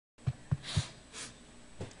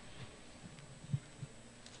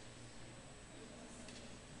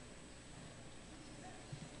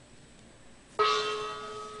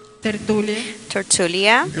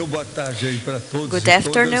Tertúlia. Good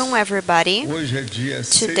afternoon, everybody.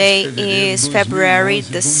 Today is February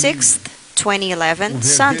the 6th, 2011,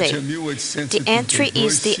 Sunday. The entry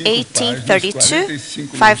is the 1832,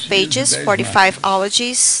 5 pages, 45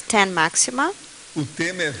 ologies, 10 maxima.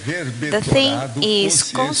 The theme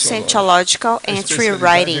is Conscientiological entry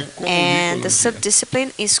writing, and the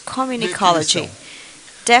subdiscipline is Communicology.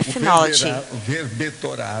 Definology.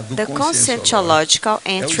 The conscientiological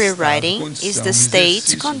entry writing is the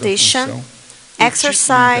state, condition,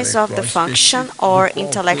 exercise of the function or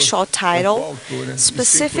intellectual title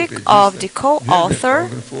specific of the co-author,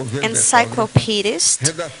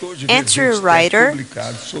 encyclopedist, entry writer,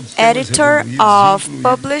 editor of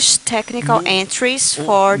published technical entries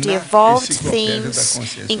for the evolved themes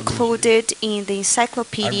included in the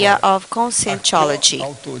Encyclopedia of Conscientiology.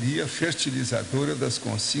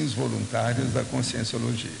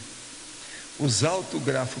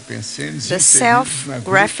 The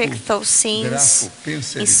self-graphic thocenes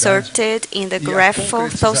inserted in the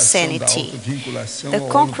graphothocenity, the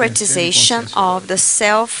concretization of the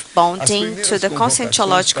self-bonding to the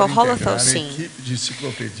conscientiological holothocene,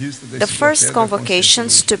 the first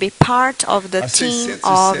convocations to be part of the team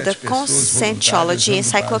of the Conscientiology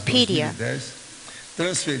Encyclopedia,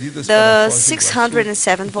 the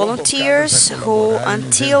 607 volunteers who,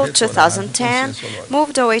 until 2010,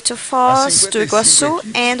 moved away to Foz do Iguaçu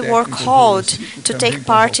and were called to take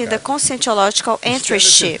part in the Conscientiological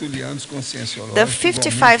entryship. The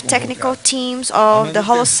 55 technical teams of the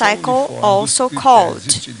Holocycle also called.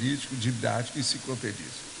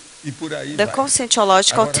 The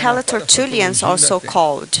Conscientiological Teletertulians also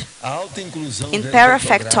called. In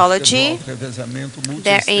parafactology,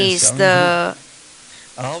 there is the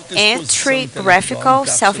entry graphical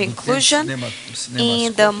self-inclusion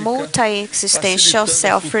in the multi-existential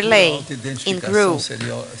self-relay in GRU,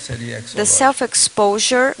 the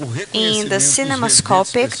self-exposure in the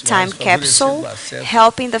cinemascopic time capsule,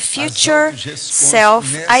 helping the future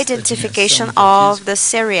self-identification of the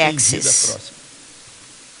CEAEC.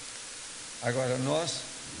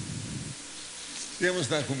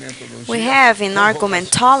 We have in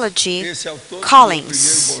argumentology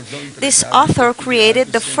callings. This author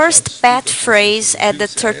created the first bat phrase at the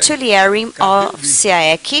Tertuliarium of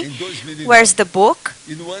CEAEC, Where's the Book?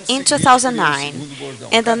 In 2009,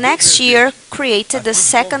 and the next year created the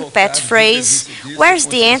second bat phrase, Where's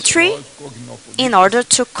the Entry? In order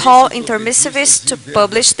to call intermissivists to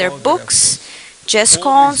publish their books,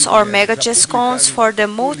 GESCONs or mega-GESCONs for the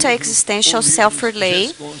multi-existential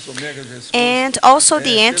self-relay, and also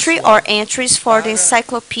the entry or entries for the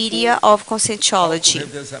Encyclopedia of Conscientiology.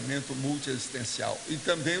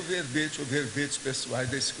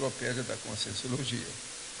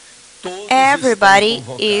 Everybody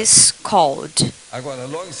is called.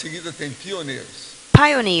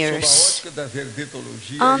 Pioneers.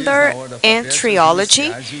 Under entryology,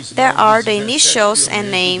 there are the initials and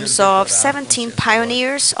names of 17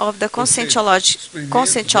 pioneers of the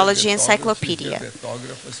Conscientiology Encyclopedia,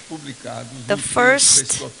 the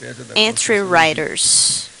first entry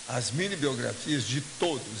writers.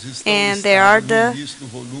 And there are the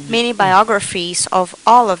mini biographies of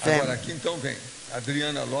all of them.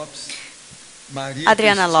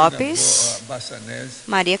 Adriana Lopes,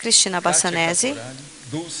 Maria Cristina Bassanese,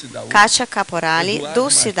 Kátia Caporali,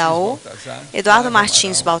 Dulce Daú, Eduardo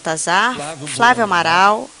Martins Baltazar, Flávio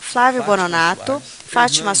Amaral, Flávio Bononato,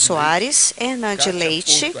 Fátima Soares, Hernande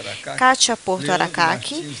Leite, Kátia Porto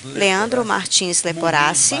Aracaki, Leandro Martins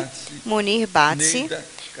Leporassi, Munir Batsi,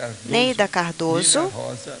 Neida Cardoso,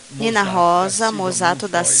 Nina Rosa, Mozato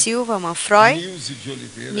da Silva Manfroy,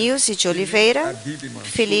 Nilce de Oliveira,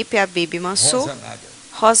 Felipe Abib Mansur,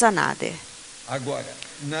 Rosa Nader.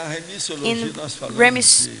 In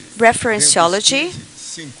referenciology,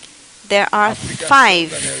 there are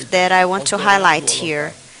 5 that I want to highlight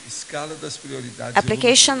here.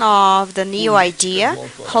 Application of the new idea,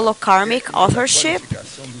 holokarmic authorship,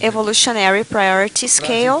 evolutionary priority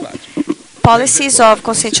scale, policies of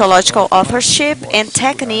conscientiological authorship, and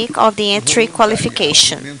technique of the entry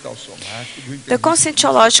qualification. The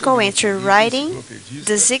conscientiological entry writing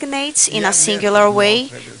designates in a singular way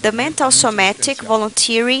the mental somatic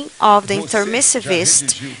volunteering of the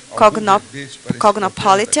intermissivist,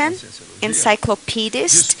 cognopolitan,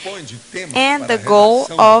 encyclopedist, and the goal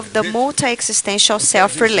of the multi-existential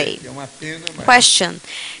self-relay. Question: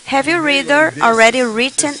 have you, reader, already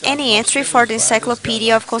written any entry for the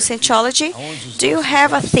Encyclopedia of Conscientiology? Do you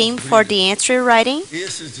have a theme for the entry writing?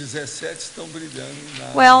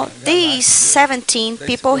 Well, these 17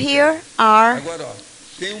 people here are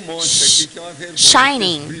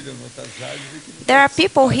shining. There are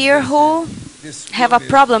people here who have a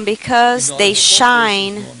problem because they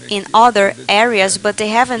shine in other areas, but they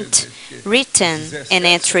haven't written an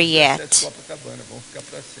entry yet.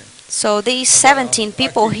 So these 17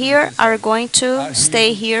 people here are going to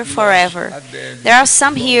stay here forever. There are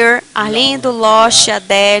some here: Arlindo, Loche,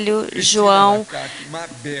 Adélio, João,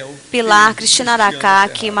 Pilar, Cristina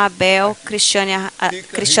Aracaki, Mabel,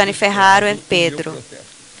 Cristiane Ferraro, and Pedro.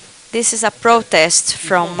 This is a protest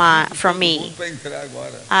from me.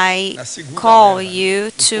 I call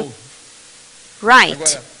you to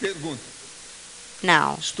write.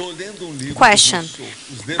 Now, question.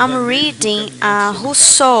 I'm reading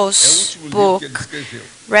Rousseau's book,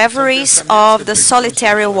 Reveries of the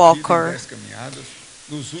Solitary Walker.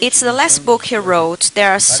 It's the last book he wrote.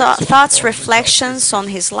 There are thoughts, reflections on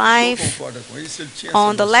his life,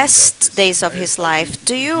 on the last days of his life.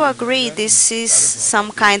 Do you agree this is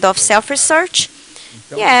some kind of self-research?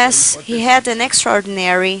 Yes, he had an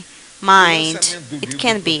extraordinary mind. It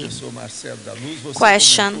can be.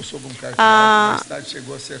 Question.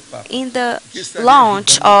 In the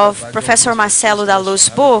launch of Professor Marcelo da Luz's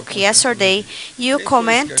book yesterday, you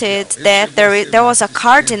commented that there was a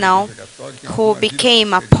cardinal who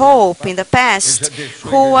became a pope in the past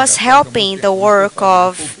who was helping the work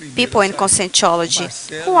of people in Conscientiology.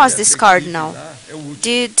 Who was this cardinal?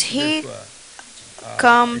 Did he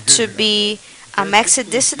come to be a Maxi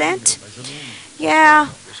dissident? Yeah,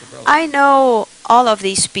 I know all of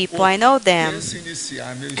these people. I know them.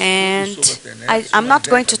 And I'm not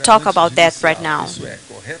going to talk about that right now.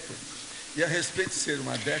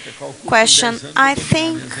 Question. I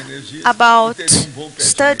think about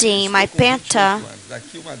studying my Penta,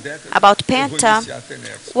 about Penta,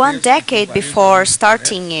 1 decade before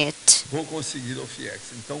starting it.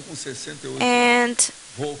 And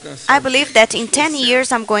I believe that in 10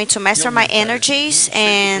 years I'm going to master my energies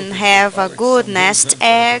and have a good nest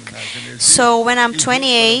egg. So when I'm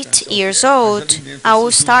 28 years old, I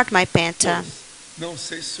will start my Penta.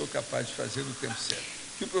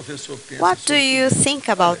 What do you think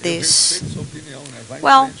about this?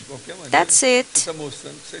 Well, that's it.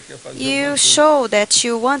 You show that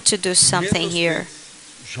you want to do something here.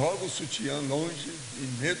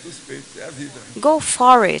 Go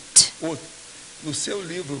for it.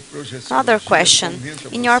 Another question.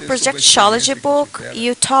 In your Projectiology book,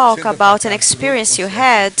 you talk about an experience you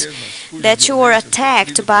had that you were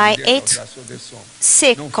attacked by 8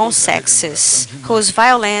 sick consexes whose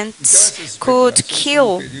violence could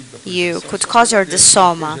kill you, could cause your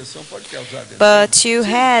desoma. But you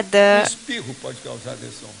had the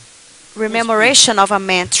rememoration of a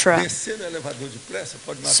mantra.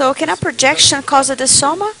 So can a projection cause a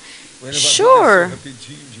desoma? Sure.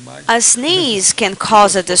 A sneeze can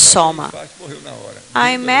cause a desoma.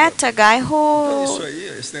 I met a guy who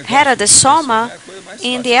had a desoma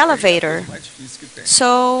in the elevator.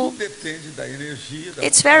 So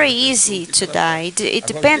it's very easy to die. It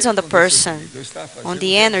depends on the person, on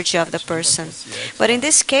the energy of the person. But in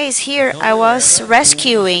this case here, I was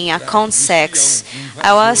rescuing a consex.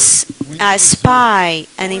 I was a spy,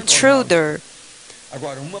 an intruder.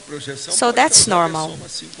 So that's normal.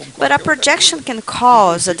 But a projection can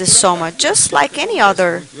cause a desoma, just like any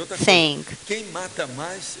other thing.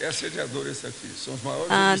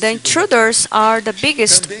 The intruders are the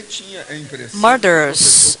biggest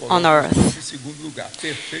murderers on earth.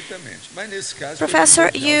 Professor,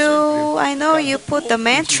 I know you put the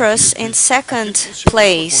mantras in second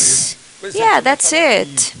place. Yeah, that's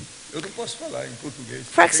it.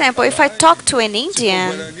 For example, if I talk to an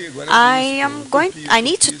Indian, I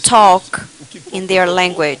need to talk in their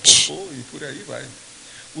language.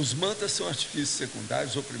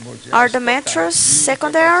 Are the mantras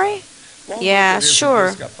secondary? Yeah,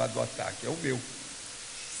 sure.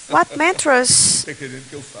 What mantras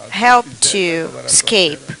helped you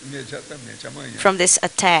escape from this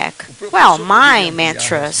attack? Well, my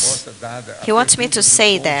mantras. He wants me to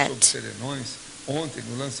say that.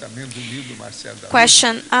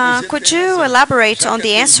 Question. Could you elaborate on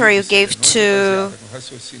the answer you gave to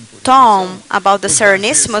Tom about the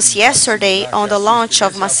Serenissimos yesterday on the launch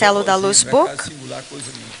of Marcelo da Luz's book?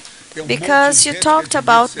 Because you talked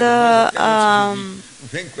about the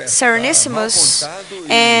Serenissimos,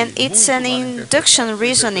 and it's an induction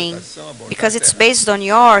reasoning, because it's based on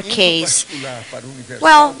your case.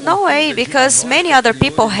 Well, no way, because many other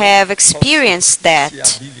people have experienced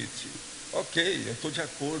that. Ok, eu estou de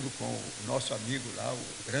acordo com o nosso amigo lá,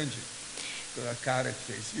 o grande cara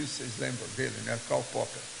que fez isso, vocês lembram dele, né? Karl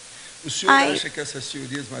Popper.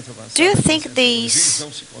 Do you think these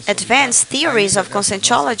advanced theories of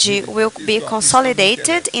Conscientiology will be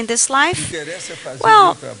consolidated in this life?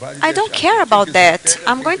 Well, I don't care about that.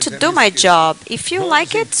 I'm going to do my job. If you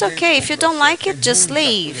like it, it's okay. If you don't like it, just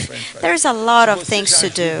leave. There's a lot of things to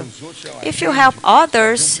do. If you help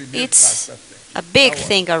others, it's a big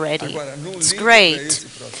thing already. It's great.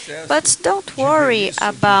 But don't worry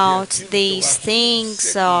about these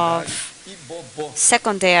things of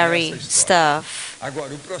secondary stuff.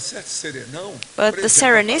 But the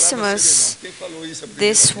Serenissimus,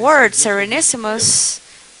 this word Serenissimus,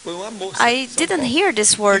 I didn't hear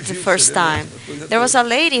this word the first time. There was a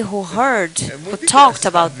lady who talked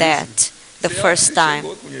about that the first time.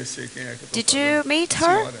 Did you meet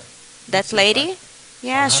her? That lady?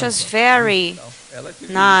 Yeah, she was very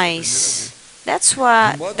nice. That's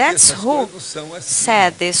who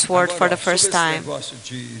said this word for the first time.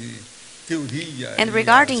 And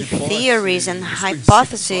regarding theories and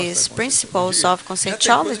hypotheses, principles of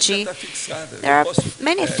Conscientiology, there are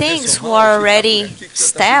many things who are already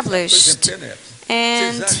established.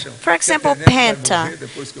 And, for example, Penta.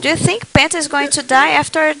 Do you think Penta is going to die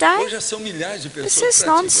after I die? This is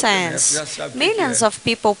nonsense. Millions of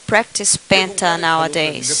people practice Penta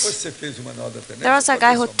nowadays. There was a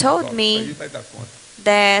guy who told me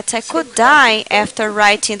that I could die after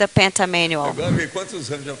writing the Penta manual.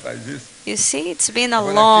 You see, it's been a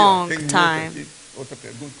long time.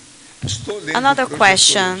 Another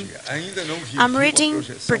question. I'm reading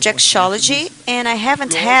Projectiology, and I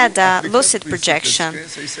haven't had a lucid projection.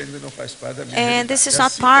 And this is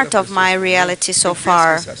not part of my reality so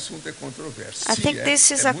far. I think this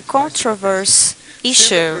is a controversial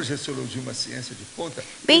issue.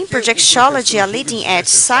 Being projectiology a leading-edge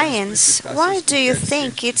science, why do you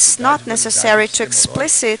think it's not necessary to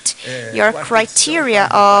explicit your criteria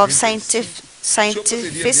of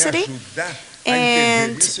scientificity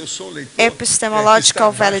and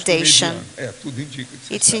epistemological validation?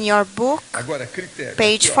 It's in your book,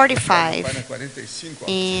 page 45,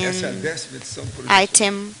 in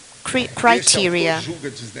item criteria.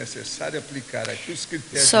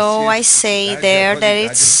 So I say there that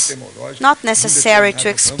it's not necessary to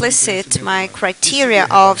explicit my criteria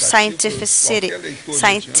of scientificity.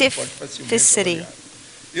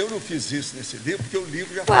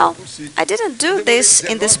 Well, I didn't do this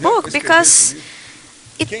in this book because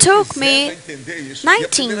it took me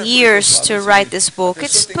 19 years to write this book.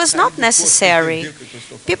 It was not necessary.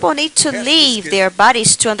 People need to leave their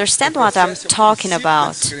bodies to understand what I'm talking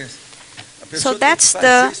about. So that's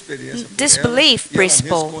the disbelief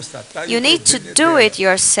principle. You need to do it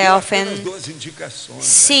yourself and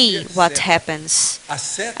see what happens.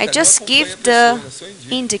 I just give the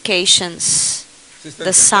indications,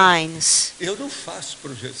 the signs.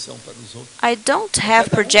 I don't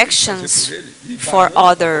have projections for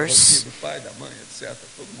others.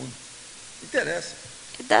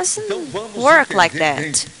 It doesn't work like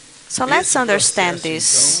that. So let's understand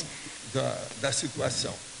this.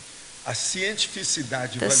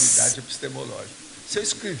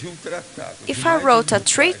 If I wrote a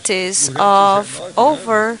treatise of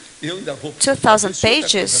over 2,000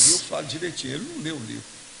 pages,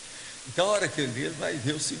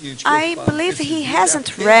 I believe he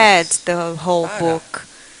hasn't read the whole book,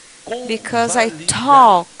 because I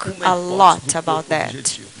talk a lot about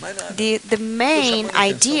that. The main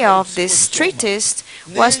idea of this treatise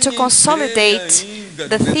was to consolidate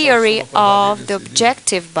the theory of the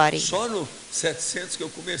objective body.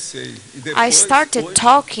 I started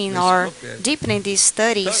talking or deepening these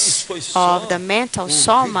studies of the mental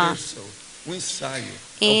soma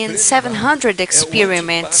in 700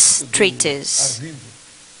 experiments treatise.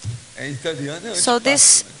 So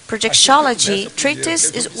this projectiology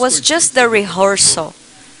treatise was just the rehearsal,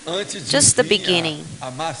 just the beginning.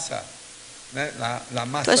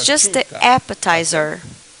 It was just the appetizer.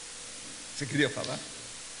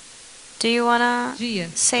 Do you want to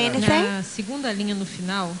say anything?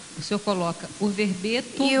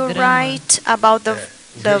 You write about the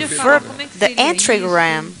verb, the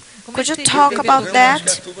entrigram. Could you talk about that?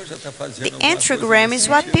 The entrigram is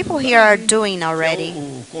what people here are doing already.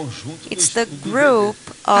 It's the group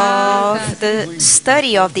of the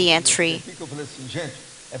study of the entry.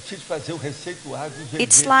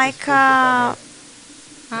 It's like a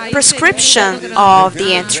prescription of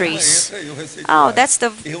the entries. Oh, that's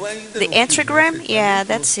the entrigram? Yeah,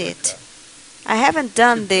 that's it. I haven't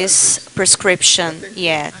done this prescription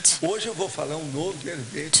yet.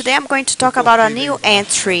 Today I'm going to talk about a new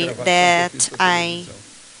entry that I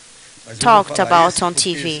talked about on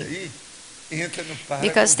TV.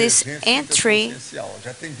 because this entry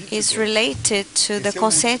is related to the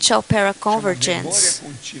consciential paraconvergence.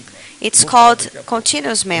 It's called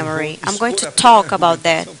continuous memory. I'm going to talk about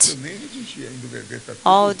that,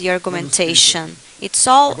 all the argumentation. It's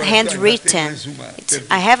all handwritten.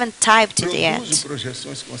 I haven't typed it yet.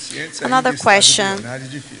 Another question.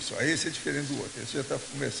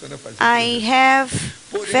 I have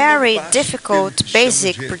very difficult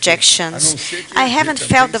basic projections. I haven't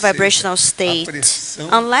felt the vibrational state,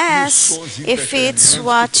 unless if it's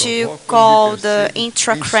what you call the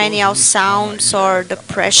intracranial sounds or the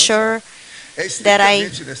pressure that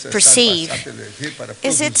I perceive.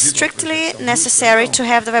 Is it strictly necessary to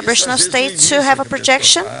have the vibrational state to have a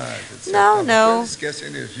projection? No, no.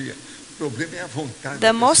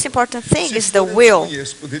 The most important thing is the will.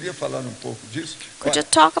 Could you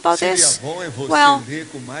talk about this? Well,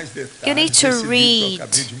 you need to read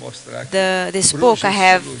this book I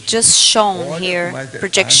have just shown here,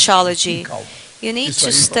 Projectiology. You need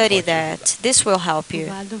to study that. This will help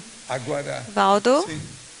you. Valdo?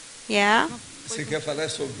 Yeah?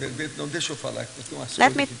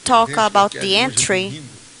 Let me talk about the entry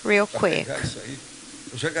real quick.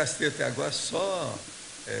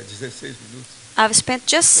 I've spent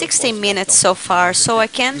just 16 minutes so far, so I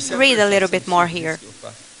can read a little bit more here.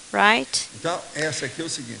 Right?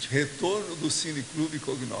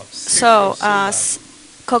 So,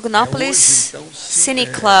 Cognopolis Cine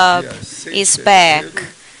Club is back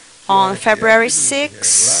on February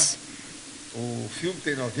 6th.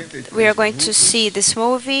 We are going to see this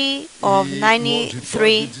movie of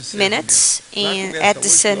 93 minutes at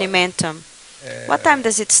Discernimentum. What time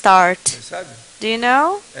does it start? Do you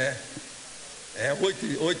know?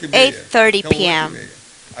 8:30 p.m.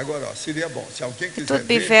 It would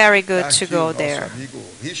be very good to go there.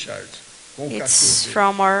 It's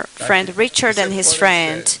from our friend Richard and his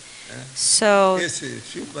friend. So,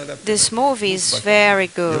 this movie is very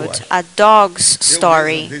good, a dog's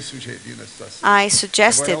story. I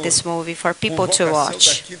suggested this movie for people to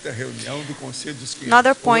watch.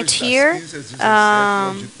 Another point here,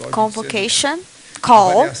 convocation,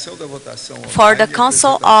 call for the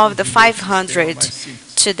Council of the 500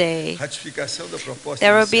 today.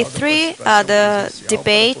 There will be the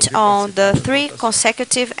debate on the 3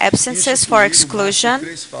 consecutive absences for exclusion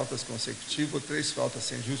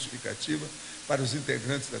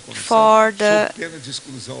for the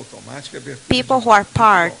people who are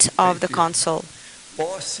part of the council.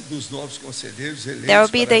 There will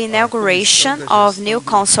be the inauguration of new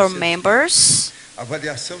council members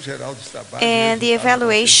and the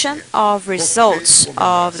evaluation of results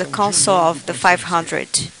of the Council of the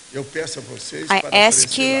 500. I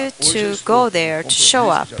ask you to go there, to show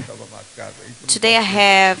up. Today I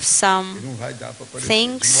have some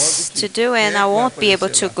things to do and I won't be able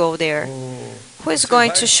to go there. Who is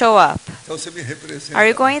going to show up? Are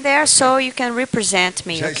you going there so you can represent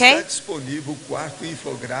me, okay?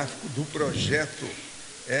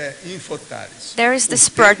 There is this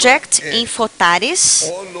project, Infotaris,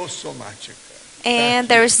 and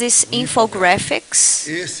there is this infographics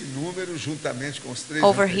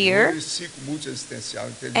over here,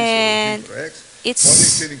 and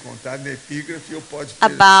it's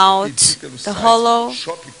about the hollow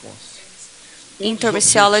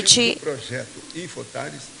intermissiology,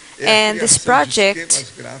 and this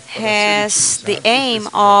project has the aim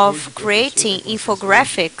of creating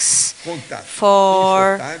infographics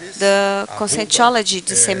for the Conscientiology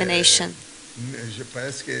dissemination.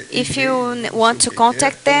 If you want to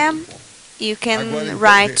contact them, you can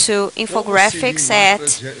write to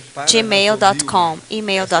infographics@gmail.com,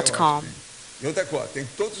 email.com.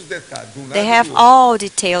 They have all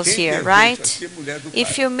details here, right?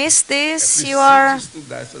 If you miss this, you are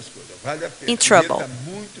in trouble.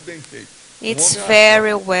 It's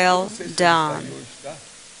very well done.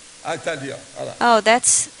 Oh,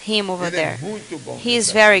 that's him over there. He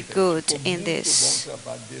is very good in this.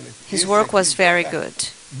 His work was very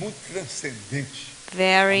good.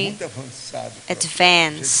 Very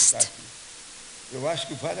advanced.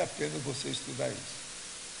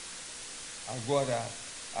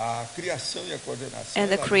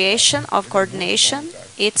 And the creation of coordination,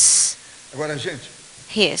 it's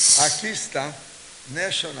his.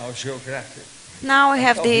 Now we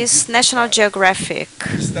have this National Geographic,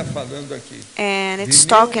 and it's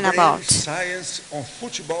talking about science on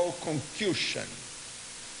football concussion.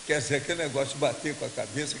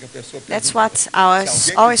 That's what I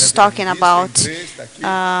was always talking about,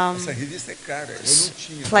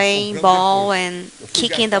 playing ball and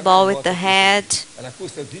kicking the ball with the head.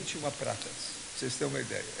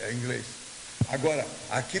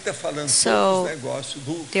 So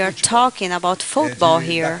they are talking about football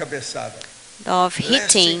here, of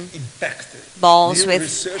hitting balls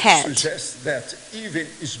with head. That even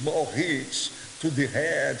small hits to the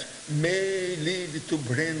head may lead to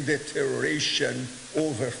brain deterioration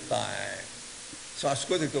over time.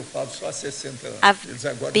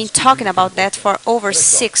 I've been talking about that for over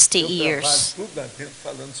 60 years.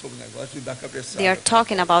 They are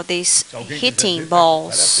talking about these hitting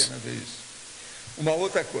balls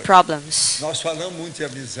problems.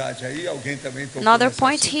 Another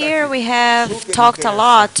point here, we have talked a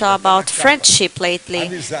lot about friendship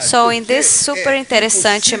lately. So in this super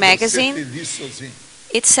interessante magazine,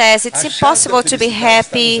 it says it's impossible to be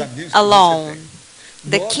happy alone.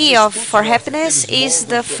 The key for happiness is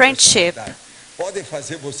the friendship.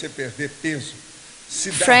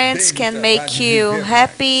 Friends can make you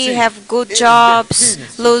happy, have good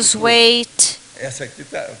jobs, lose weight.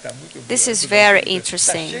 This is very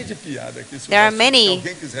interesting. There are many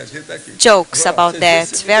jokes about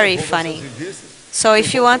that, very funny. So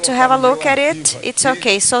if you want to have a look at it, it's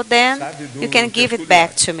okay. So then you can give it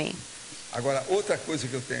back to me.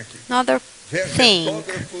 Another thing,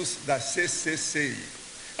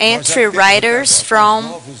 entry writers from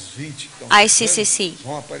ICCC.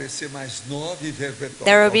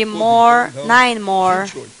 There will be 9 more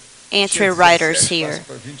entry writers here.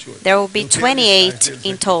 There will be 28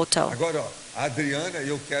 in total. I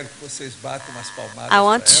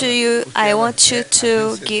want you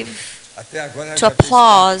to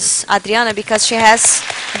applause Adriana because she has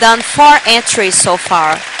done 4 entries so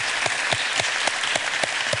far.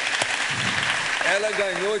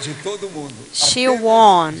 She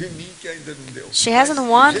won. She hasn't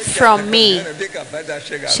won from me.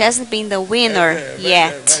 She hasn't been the winner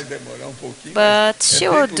yet. But she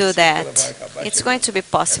will do that. It's going to be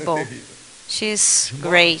possible. She's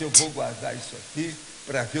great.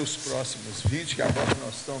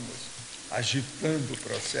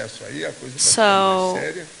 So,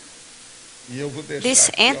 this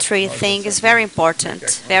entry thing is very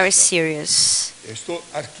important, very serious.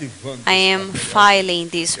 I am filing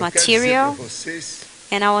this material,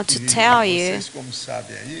 and I want to tell you,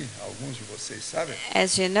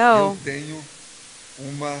 as you know,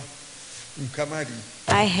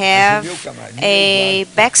 I have a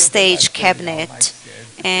backstage cabinet,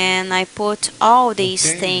 and I put all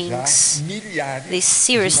these things, these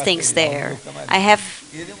serious things there. I have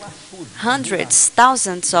hundreds,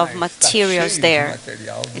 thousands of materials there.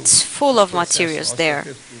 It's full of materials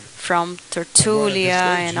there, from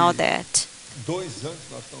Tertúlia and all that.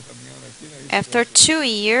 After 2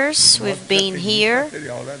 years we've been here,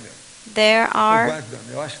 there are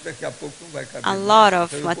a lot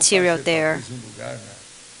of material there.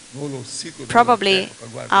 Probably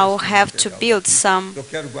I'll have to build some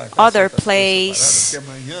other place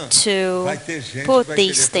to put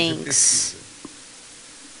these things.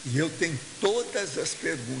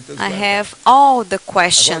 I have all the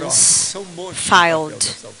questions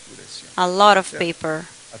filed, a lot of paper.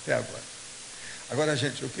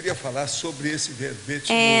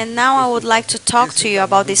 And now I would like to talk to you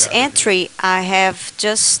about this entry I have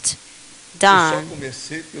just done.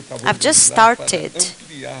 I've just started,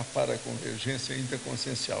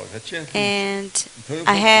 and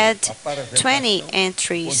I had 20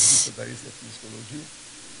 entries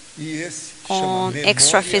on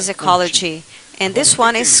extrapsychology, and this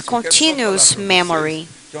one is continuous memory.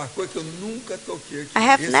 I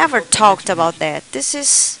have never talked about that. This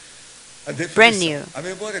is brand new.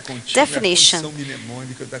 Definition.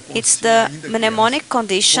 It's the mnemonic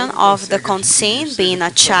condition of the conscient, being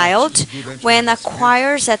a child, when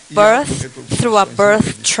acquires at birth through a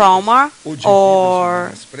birth trauma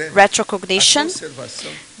or retrocognition,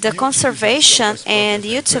 the conservation and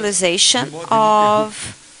utilization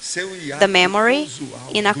of the memory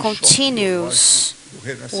in a continuous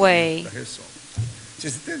way.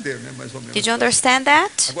 Did you understand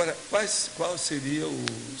that?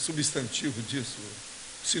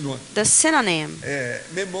 The synonym,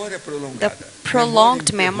 the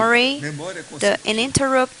prolonged memory, the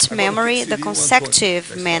uninterrupted memory, the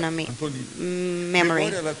consecutive memory.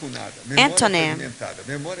 Antonym,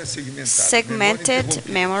 segmented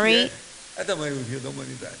memory,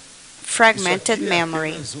 fragmented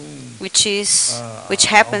memory, which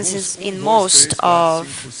happens in most of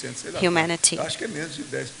humanity.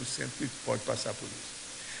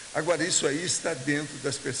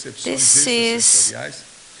 This is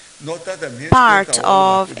part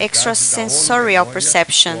of extrasensorial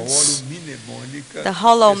perceptions, the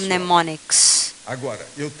hollow mnemonics. I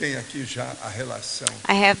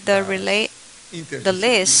have the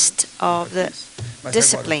list of the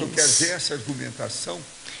disciplines.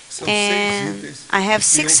 And I have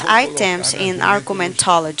 6 items in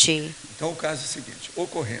argumentology.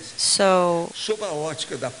 So,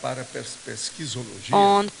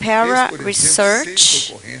 on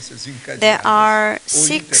para-research, there are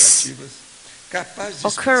 6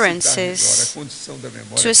 occurrences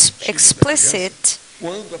to explicit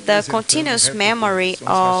the continuous memory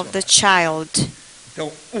of the child.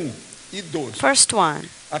 First one,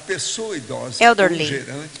 elderly.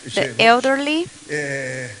 The elderly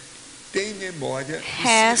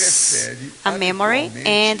has a memory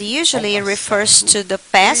and usually refers to the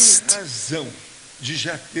past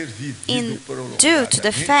due to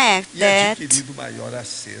the fact that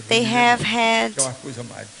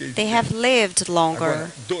they have lived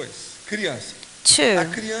longer. 2,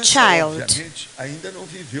 child.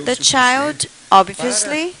 The child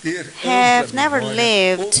obviously have never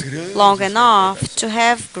lived long enough to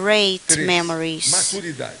have great memories,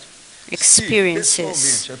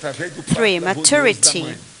 experiences. 3,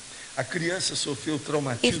 maturity.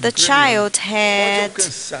 If the child had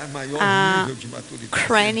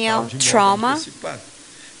cranial trauma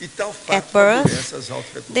at birth,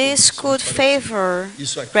 this could favor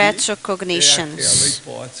retrocognitions.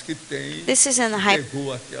 This is an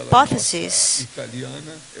hypothesis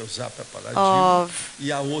of,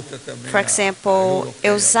 for example,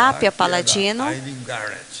 Eusapia Palladino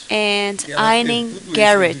and Eileen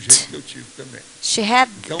Garrett.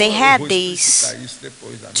 They had this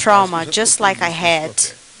trauma just like I had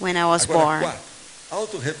when I was born.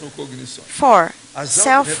 4,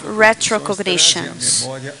 self-retrocognitions.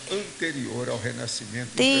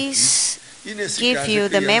 These give you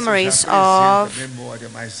the memories of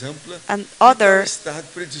other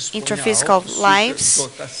intraphysical lives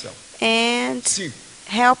and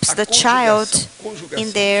helps the child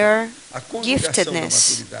in their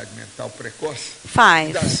giftedness.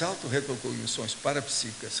 5,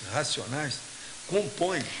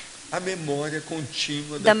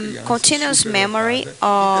 the continuous memory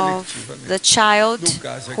of the child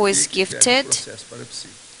who is gifted,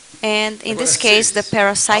 and in this case, the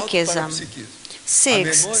parapsychism.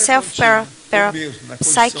 6,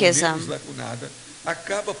 self-parapsykism.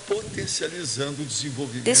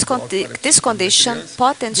 This condition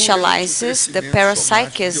potentializes the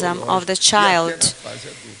parapsykism of the child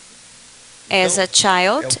as a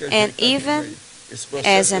child and even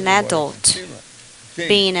as an adult,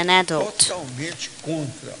 being an adult.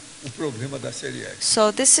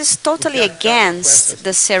 So this is totally against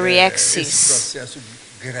the CEAEC,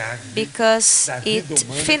 because it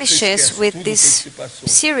finishes with this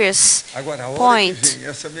serious point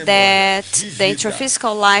that the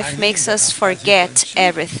intraphysical life makes us forget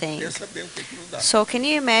everything. So can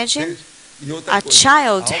you imagine a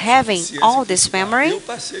child having all this memory?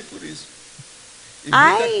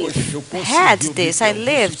 I had this, I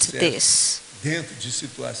lived this.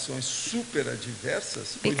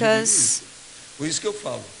 Because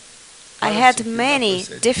I had many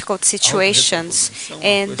difficult situations,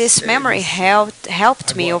 and this memory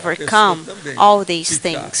helped me overcome all these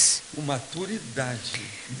things.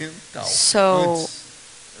 So,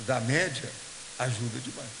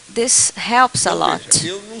 this helps a lot.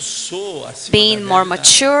 Being more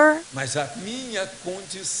mature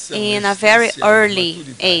in a very early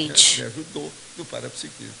age.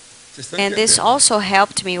 And this also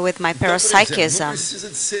helped me with my parapsykism.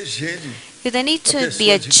 You don't need to be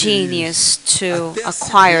a genius to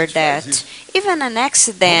acquire that. Even an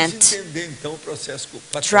accident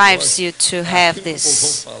drives you to have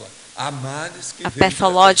this, a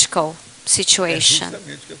pathological situation.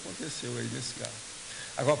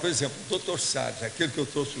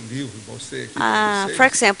 For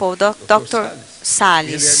example, Dr.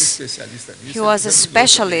 Salles, he was a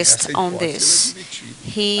specialist on this.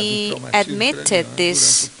 He admitted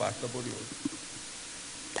this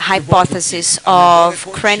hypothesis of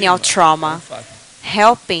cranial trauma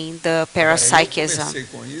helping the parapsykism.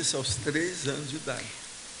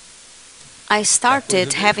 I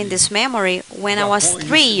started having this memory when I was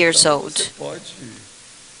 3 years old.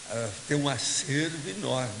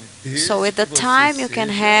 So with the time you can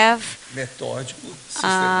have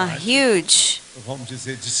a huge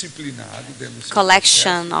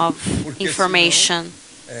collection of information.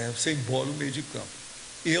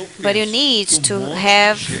 But you need to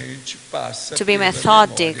be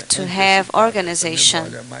methodic, to have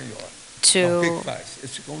organization to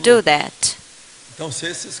do that.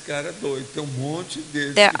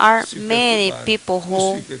 There are many people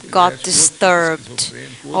who got disturbed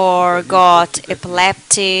or got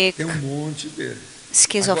epileptic,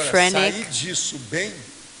 schizophrenic.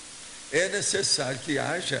 It's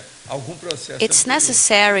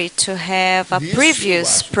necessary to have a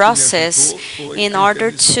previous process in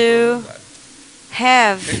order to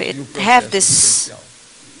have this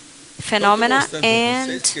phenomena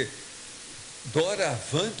and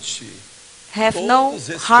have no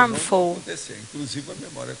harmful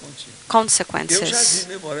consequences.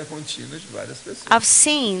 I've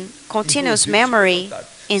seen continuous memory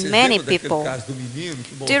in many people.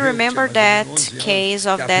 Do you remember that case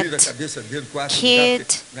of that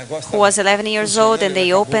kid who was 11 years old and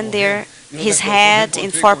they opened his head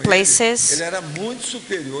in 4 places?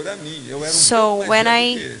 So when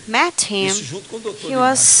I met him, he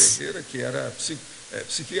was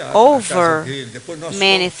over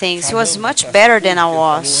many things. He was much better than I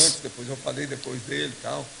was.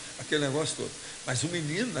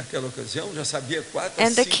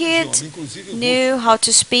 And the kid knew how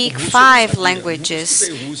to speak 5 languages.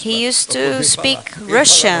 He used to speak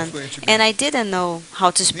Russian, and I didn't know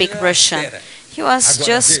how to speak Russian. He was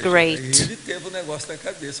just great.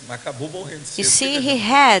 You see, he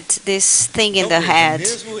had this thing in the head,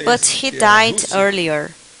 but he died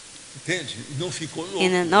earlier,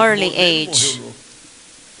 in an early age.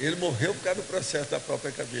 He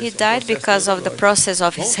died because of the process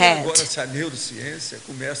of his head. Let's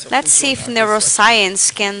see if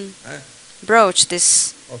neuroscience can broach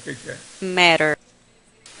this matter.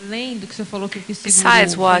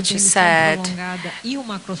 Besides what you said,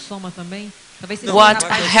 what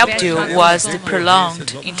helped you was the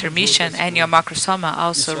prolonged intermission and your macrosoma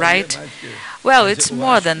also, right? Well, it's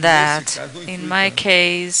more than that. In my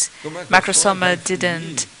case, macrosoma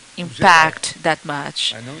didn't impact that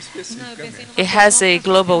much. It has a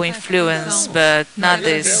global influence, but not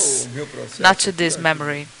to this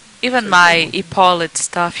memory. Even my Hippolyte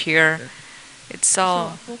stuff here, it's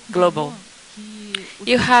all global.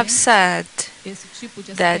 You have said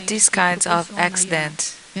that these kinds of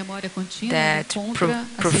accidents that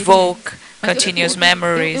provoke continuous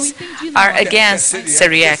memories are against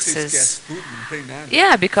CEAECs.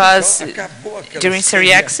 Yeah, because during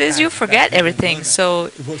CEAECs you forget everything, so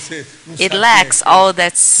it lacks all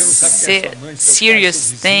that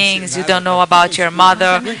serious things. You don't know about your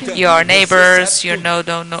mother, your neighbors, you don't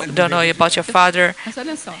know about your father.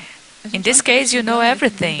 In this case, you know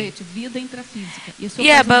everything.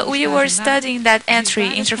 Yeah, but we were studying that entry,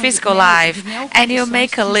 intraphysical life, and you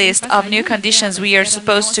make a list of new conditions we are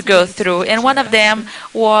supposed to go through, and one of them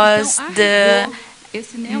was the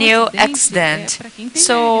new accident.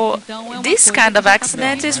 So this kind of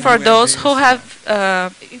accident is for those who have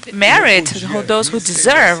merit, those who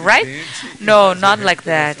deserve, right? No, not like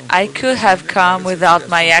that. I could have come without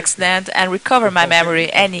my accident and recover my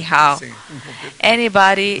memory anyhow.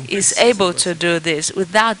 Anybody is able to do this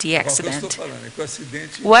without the accident.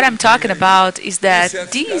 What I'm talking about is that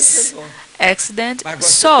this accident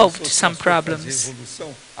solved some problems.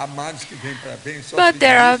 But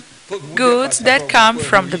there are goods that come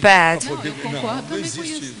from the bad.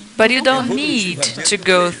 But you don't need to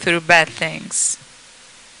go through bad things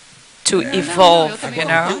to evolve, you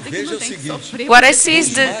know. What I see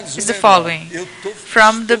is the following.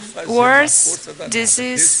 From the worst, this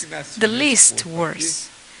is the least worst.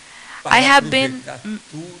 I have been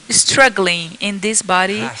struggling in this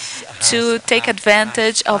body to take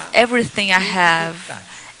advantage of everything I have,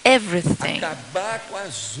 everything.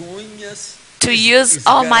 To use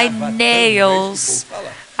all my nails.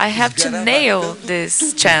 I have to nail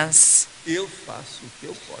this chance.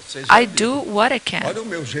 I do what I can.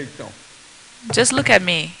 Just look at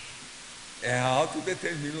me.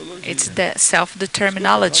 It's the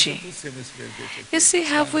self-determinology. You see,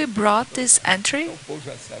 have we brought this entry?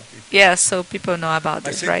 Yeah, so people know about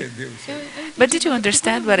this, right? But did you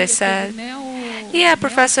understand what I said? Yeah,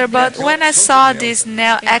 Professor, but when I saw this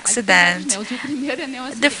nail accident,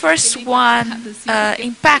 the first one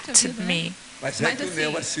impacted me.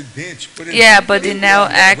 Yeah, but the nail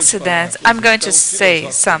accident, I'm going to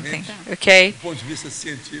say something, okay?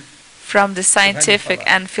 From the scientific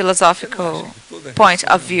and philosophical point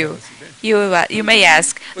of view, you may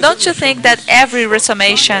ask, don't you think that every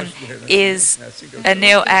resummation is a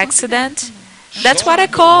nail accident? That's what I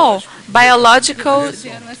call biological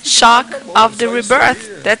shock of the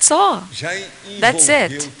rebirth. That's all. That's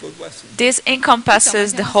it. This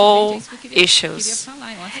encompasses the whole issues.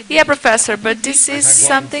 Yeah, Professor, but this is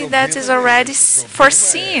something that is already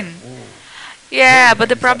foreseen. Yeah, but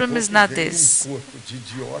the problem is not this.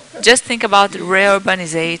 Just think about the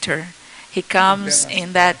reurbanizator. He comes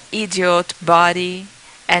in that idiot body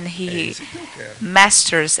and he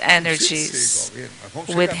masters energies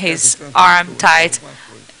with his arm tied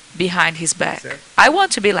behind his back. I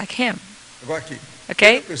want to be like him.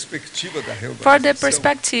 Okay? For the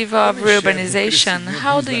perspective of urbanization,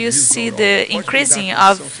 how do you see the increasing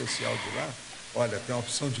of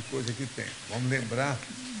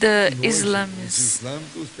the Islamists?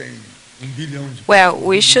 Well,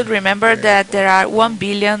 we should remember that there are 1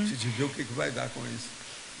 billion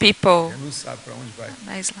people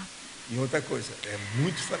in Islam.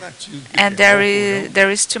 And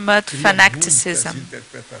there is too much fanaticism,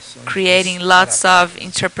 creating lots of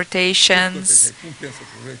interpretations,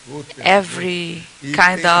 every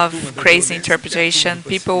kind of crazy interpretation.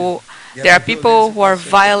 There are people who are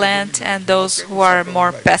violent and those who are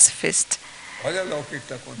more pacifist.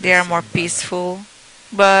 They are more peaceful.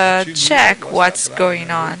 But check what's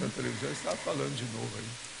going on.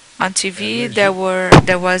 On TV,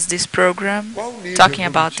 there was this program talking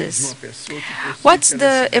about this. What's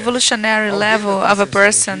the evolutionary level of a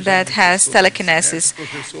person that has telekinesis?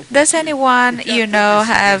 Does anyone you know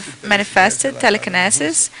have manifested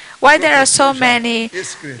telekinesis? Why there are so many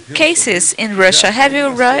cases in Russia? Have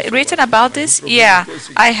you written about this? Yeah,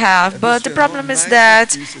 I have. But the problem is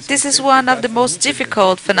that this is one of the most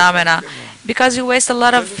difficult phenomena, because you waste a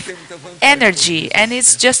lot of energy, and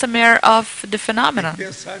it's just a mirror of the phenomenon.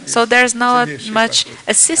 So there's not much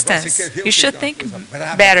assistance. You should think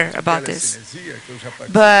better about this.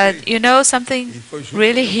 But you know something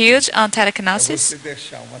really huge on telekinesis?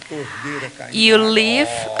 You leave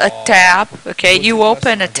a tap, okay, you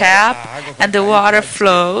open a tap, and the water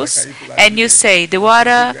flows, and you say the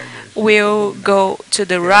water will go to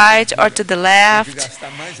the right or to the left.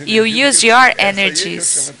 You use your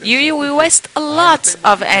energies. You will waste a lot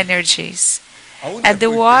of energies. And the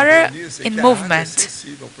water in movement.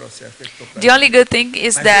 The only good thing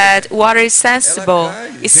is that water is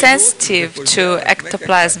sensitive to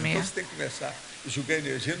ectoplasm.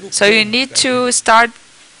 So you need to start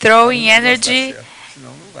throwing energy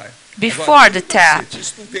before the tap.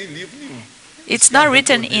 It's not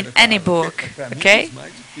written in any book, okay?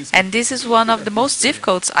 And this is one of the most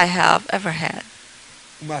difficult I have ever had.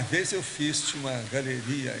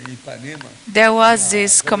 There was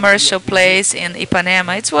this commercial place in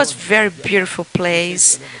Ipanema. It was a very beautiful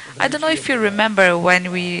place. I don't know if you remember when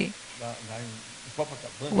we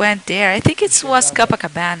went there. I think it was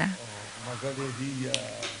Copacabana.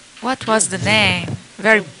 What was the name?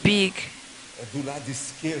 Very big.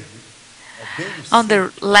 On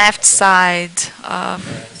the left side of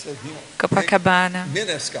Copacabana.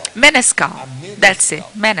 Menescal. That's it.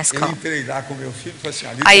 Menescal.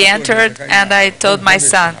 I entered and I told my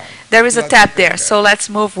son, there is a tap there, so let's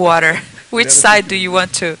move water. Which side do you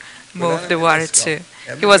want to move the water to?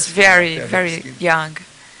 He was very, very young.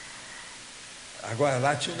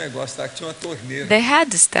 They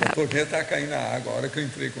had this tap.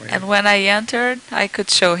 And when I entered, I could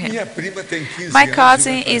show him. My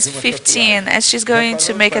cousin is 15 and she's going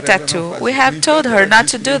to make a tattoo. We have told her not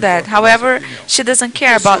to do that. However, she doesn't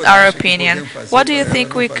care about our opinion. What do you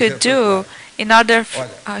think we could do in order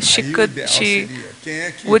she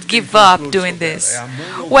would give up doing this?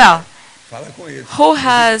 Well, who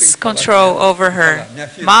has control over her,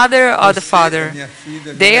 mother or the father?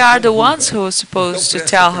 They are the ones who are supposed to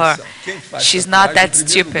tell her, she's not that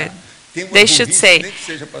stupid. They should say,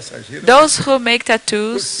 those who make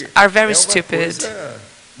tattoos are very stupid,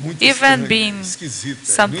 even being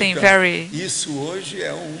something very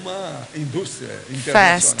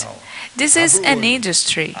fast. This is an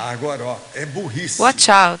industry. Watch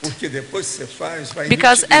out,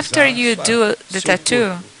 because after you do the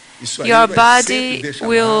tattoo, your body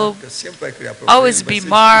will always be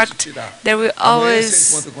marked. There will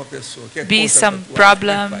always be some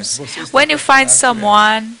problems. When you find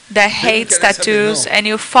someone that hates tattoos and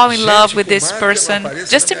you fall in love with this person,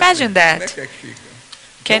 just imagine that.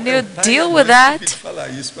 Can you deal with that?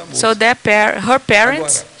 So her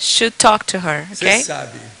parents should talk to her, okay?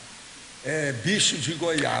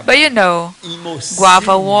 But you know,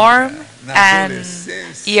 guava worm and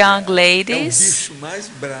young ladies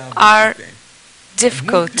are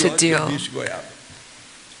difficult to deal.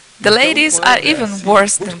 The ladies are even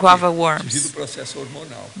worse than guava worms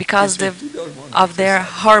because of their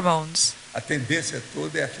hormones.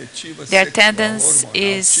 Their tendency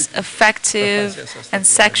is affective and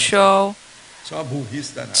sexual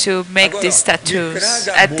to make these tattoos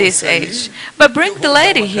at this age. But bring the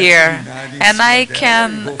lady here, and I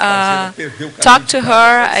can talk to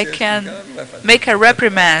her, I can make a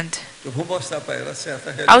reprimand.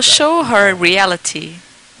 I'll show her reality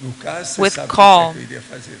with calm.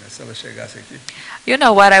 You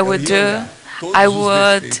know what I would do? I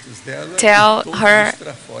would tell her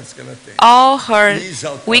all her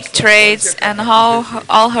weak traits and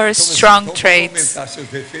all her strong traits.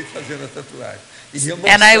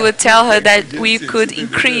 And I would tell her that we could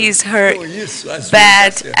increase her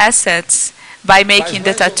bad assets by making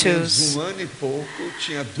the tattoos.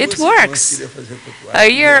 It works. A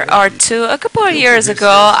year or two, a couple of years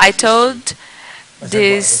ago, I told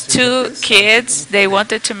these two kids they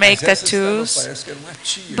wanted to make tattoos,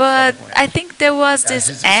 but I think there was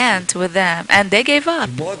this aunt with them, and they gave up.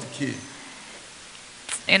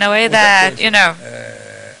 In a way that, you know,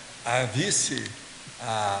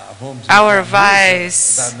 our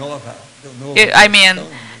vice, I mean,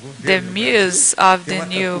 the muse of the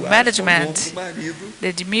new management,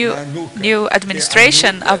 the new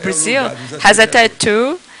administration of Brazil, has a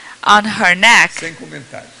tattoo on her neck,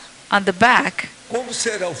 on the back.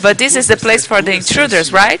 But this is the place for the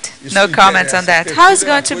intruders, right? No comments on that. How is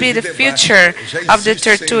going to be the future of the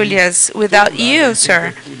Tertulias without you,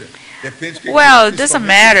 sir? Well, it doesn't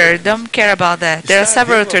matter. Don't care about that. There are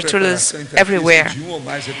several Tertulias everywhere.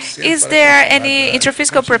 Is there any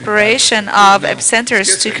interphysical preparation of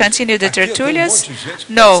epicenters to continue the Tertulias?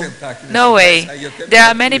 No, no way. There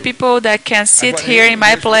are many people that can sit here in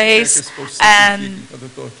my place and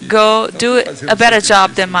go do a better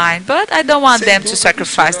job than mine, but I don't want them to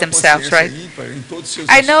sacrifice themselves, right?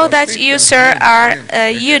 I know that you, sir, are a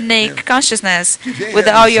unique consciousness with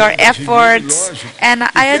all your efforts, and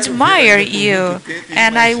I admire you,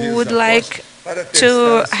 and I would like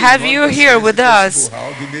to have you here with us,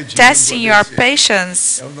 testing your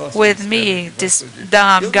patience with me, this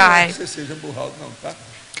dumb guy.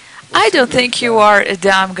 I don't think you are a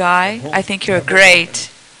dumb guy. I think you're great.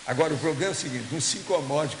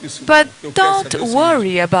 But don't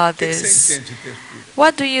worry about this.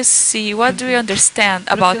 What do you see? What do you understand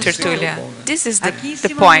about Tertulia? This is the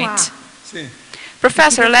point.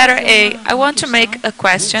 Professor, letter A, I want to make a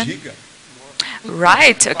question.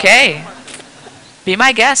 Right, okay. Be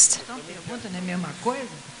my guest.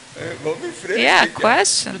 Yeah,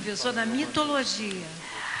 question.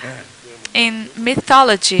 In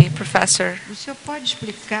mythology, Professor,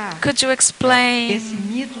 could you explain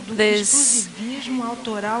this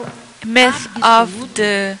myth of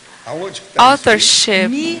the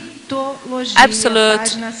authorship,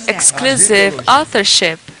 absolute, exclusive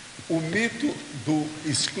authorship?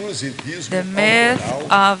 The myth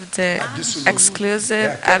of the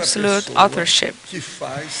exclusive, absolute authorship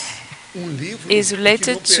is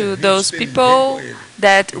related to those people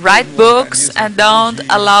that write books and don't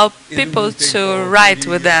allow people to write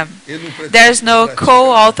with them. There is no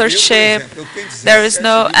co-authorship, there is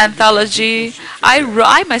no anthology.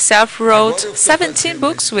 I myself wrote 17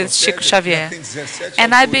 books with Chico Xavier,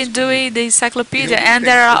 and I've been doing the encyclopedia, and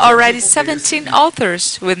there are already 17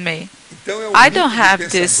 authors with me. I don't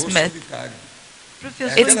have this myth.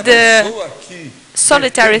 It's the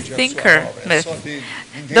solitary thinker myth.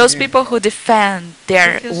 Those people who defend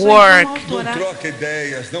their work,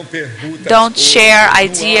 don't share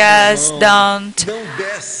ideas, don't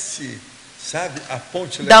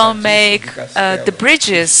make the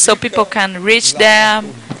bridges so people can reach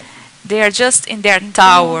them. They are just in their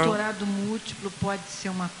tower.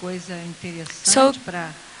 So,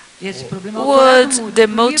 would the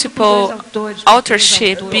multiple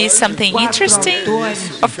authorship be something interesting?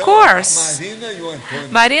 Of course.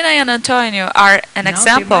 Marina and Antonio are an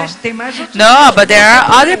example. No, but there are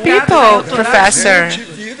other people, Professor.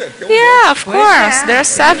 Yeah, of course. There are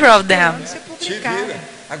several of them.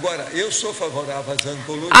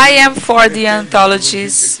 I am for the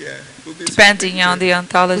anthologies, depending on the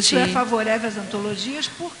anthology.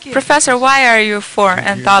 Professor, why are you for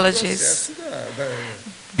anthologies?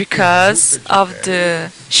 Because of the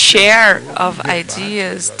share of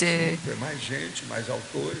ideas, the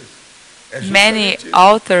many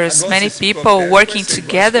authors, many people working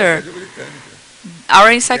together.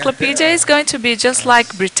 Our encyclopedia is going to be just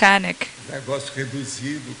like Britannic.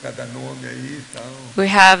 We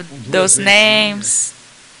have those names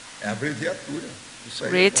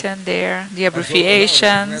written there, the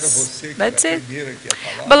abbreviations. That's it.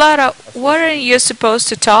 Balada, weren't you supposed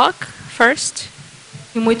to talk first?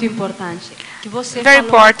 Very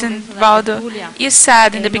important, Waldo. You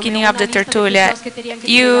said in the beginning of the Tertulia,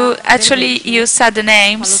 you said the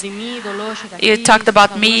names. You talked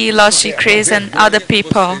about me, Loshi, Chris, and other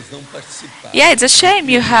people. Yeah, it's a shame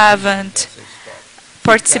you haven't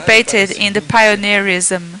participated in the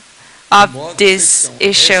pioneerism of this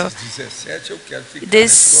issue.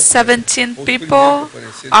 These 17 people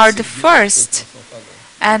are the first,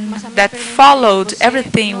 and that followed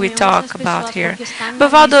everything we talk about here.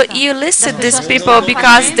 But Waldo, you listed these people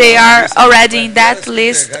because they are already in that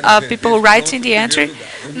list of people writing the entry?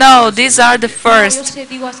 No, these are the first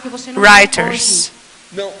writers.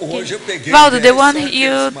 Waldo, the one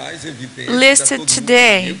you listed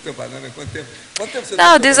today.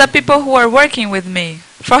 No, these are people who are working with me.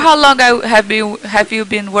 For how long have you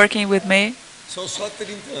been working with me?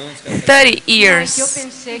 30 years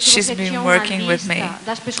she's been working with me.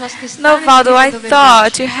 No, Waldo, I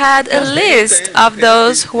thought you had a list of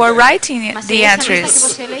those who are writing the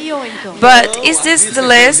entries. But is this the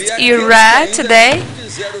list you read today?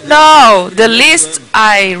 No, the list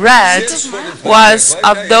I read was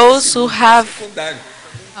of those who haven't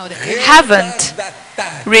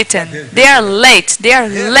written. They are late. They are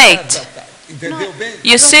late.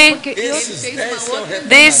 You see,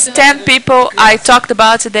 these 10 people I talked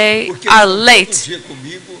about today are late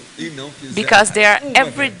because they are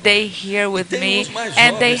every day here with me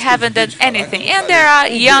and they haven't done anything. And there are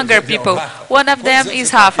younger people. One of them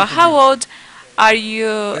is Rafa. How old are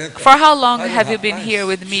you? For how long have you been here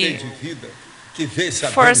with me?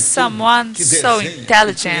 For someone so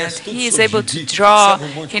intelligent, he is able to draw,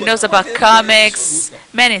 he knows about comics,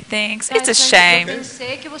 many things. It's a shame.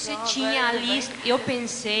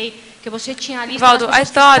 Waldo, I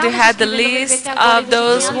thought you had the list of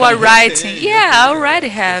those who are writing. Yeah, I already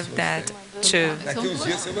have that too.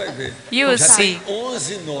 You will see.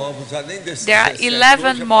 There are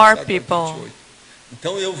 11 more people.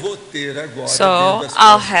 So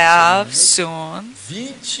I'll have soon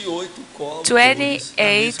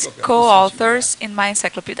 28 co-authors in my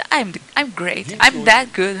encyclopedia. I'm great. I'm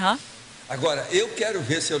that good, huh?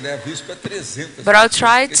 But I'll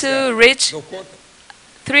try to reach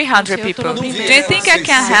 300 people. Do you think I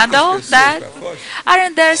can handle that?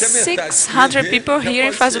 Aren't there 600 people here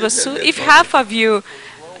in Foz do Iguaçu? If half of you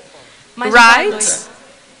write,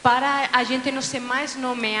 but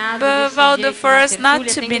Waldo, for us not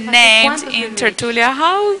to be named in Tertúlia,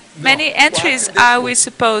 how many entries are we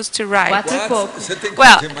supposed to write?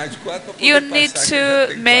 Well, you need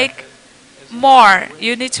to make more.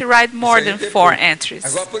 You need to write more than 4 entries.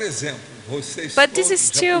 But this is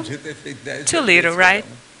still too little, right?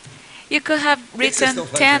 You could have written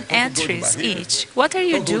 10 entries each. What are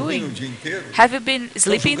you doing? Have you been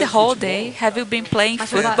sleeping the whole day? Have you been playing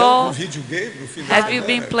football? Have you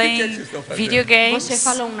been playing video games?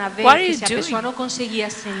 What are you doing?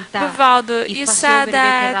 But Waldo, you said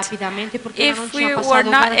that if we were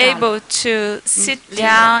not able to sit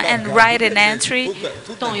down and write an entry,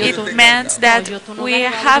 it meant that we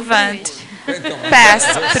haven't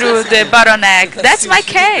passed through the bottleneck. That's my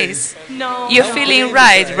case. You're feeling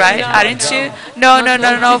right, aren't you? No,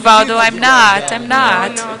 Waldo, I'm not.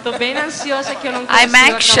 I'm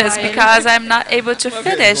anxious because I'm not able to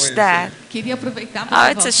finish that. Oh,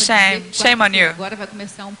 it's a shame. Shame on you.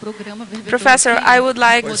 Professor, I would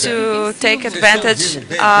like to take advantage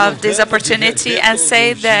of this opportunity and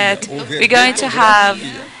say that we're going to have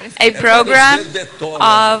a program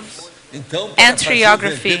of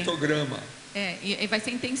entryography. It's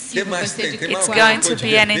going to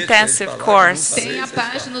be an intensive course.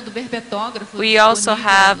 We also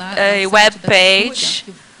have a web page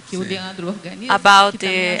about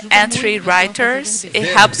the entry writers. It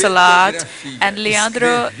helps a lot, and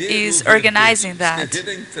Leandro is organizing that.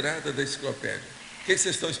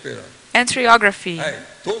 Entryography,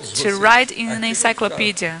 to write in an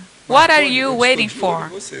encyclopedia. What are you waiting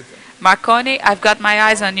for? Marconi, I've got my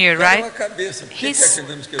eyes on you, right? He's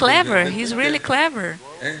clever. He's really clever.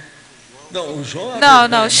 No,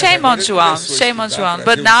 shame on João. Shame on João.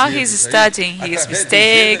 But now he's studying his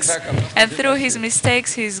mistakes, and through his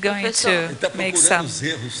mistakes he's going to make some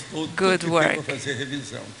good work.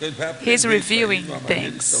 He's reviewing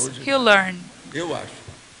things. He'll learn.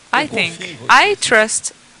 I think. I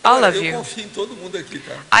trust all of you.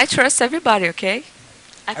 I trust everybody, okay?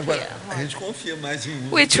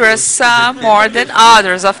 We trust some more than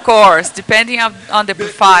others, of course, depending on the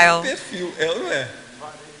profile.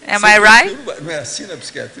 Am I right?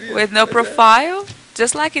 With no profile?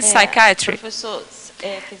 Just like in psychiatry.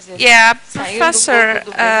 Yeah, Professor,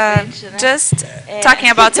 just talking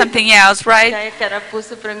about something else, right?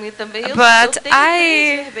 But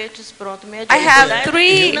I have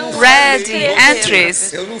 3 ready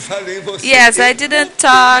entries. Yes, I didn't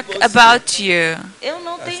talk about you.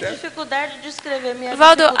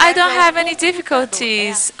 Waldo, I don't have any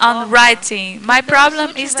difficulties on writing. My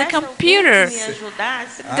problem is the computer,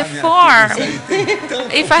 the form.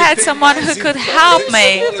 If I had someone who could help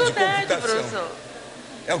me.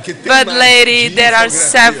 But lady, there are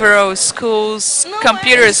several schools,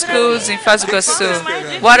 computer schools in Foz do Iguaçu.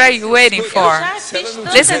 What are you waiting for?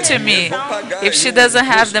 Listen to me. If she doesn't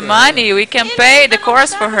have the money, we can pay the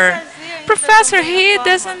course for her. Professor, he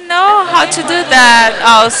doesn't know how to do that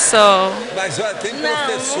also.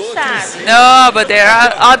 No, but there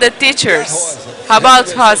are other teachers. How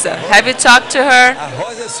about Rosa? Have you talked to her?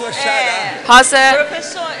 Rosa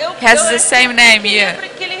has the same name, yeah.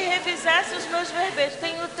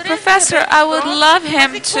 Professor, I would love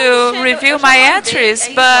him to review my entries,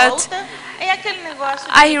 but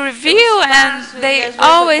I review and they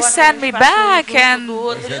always send me back and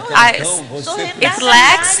it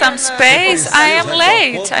lacks some space. I'm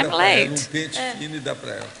late.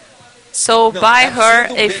 So buy her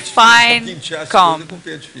a fine comb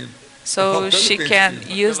so she can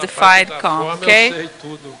use the fine comb, okay?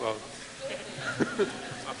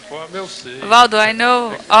 Waldo, I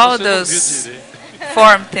know all those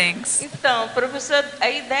form things.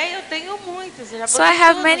 So I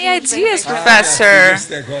have many ideas, Professor.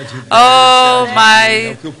 Oh,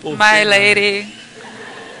 my lady.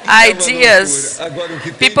 Ideas.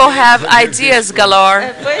 People have ideas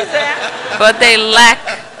galore, but they lack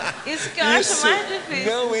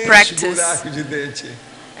practice.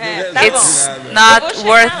 It's not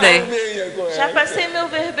worthy.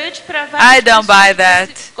 I don't buy that.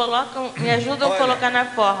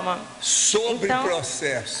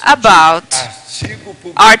 About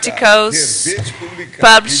articles,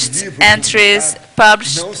 published entries,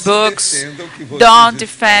 published books, don't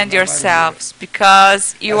defend yourselves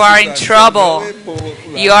because you are in trouble.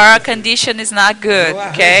 Your condition is not good,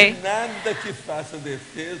 okay?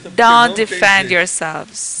 Don't defend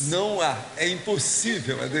yourselves.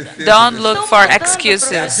 Don't look for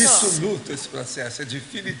excuses.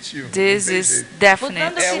 This is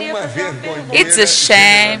definite. It's a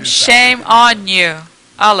shame. Shame on you,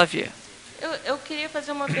 all of you.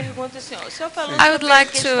 I would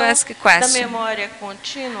like to ask a question.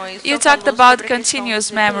 You talked about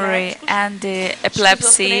continuous memory and the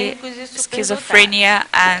epilepsy, schizophrenia,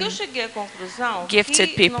 and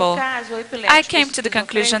gifted people. I came to the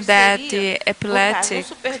conclusion that the epileptic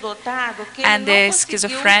and the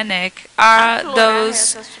schizophrenic are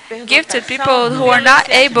those gifted people who are not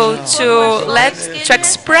able to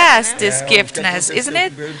express this giftedness, isn't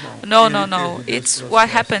it? No. It's what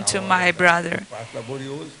happened to my brother.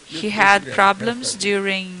 He had problems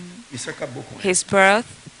during his birth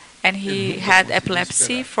and he had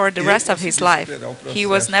epilepsy for the rest of his life. He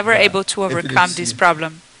was never able to overcome this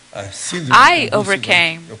problem. I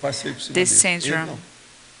overcame this syndrome,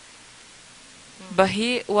 but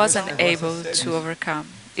he wasn't able to overcome.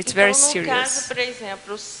 It's very serious.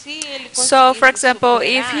 So, for example,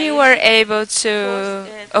 if he were able to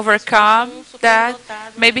overcome that,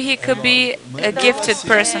 maybe he could be a gifted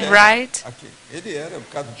person, right?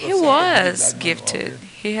 He was gifted.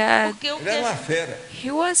 He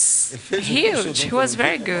was huge. He was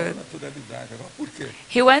very good.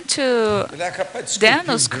 He went to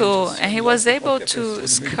dental school and he was able to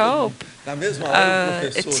scope a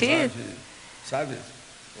teeth.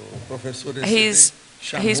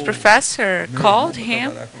 His professor called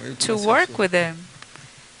him to work with him.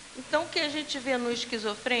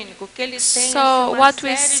 So what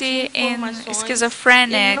we see in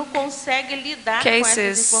schizophrenic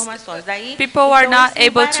cases, people are not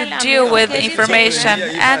able to deal with information.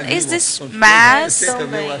 And is this mass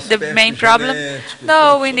the main problem?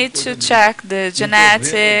 No, we need to check the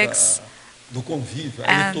genetics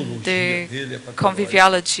and the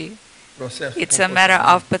conviviology. It's a matter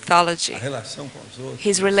of pathology.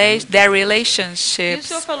 Their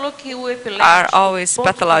relationships are always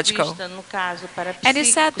pathological. And he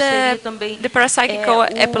said that the parapsychical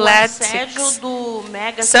epileptics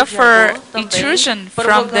suffer intrusion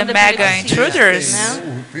from the mega intruders,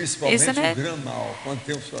 isn't it?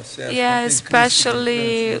 Yeah,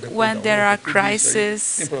 especially when there are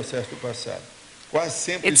crises.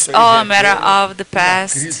 It's all a matter of the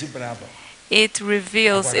past. It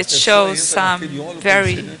reveals, it shows some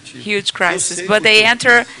very huge crises, but they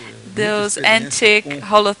enter those antique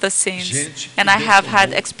Holothocene, and I have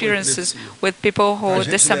had experiences with people who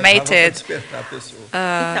decimated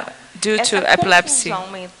due to epilepsy.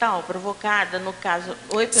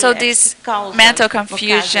 So this mental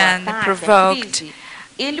confusion provoked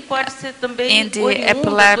in the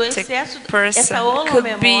epileptic person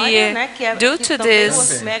could be due to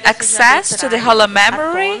this access to the hollow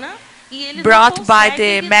memory brought by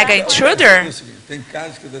the mega intruder.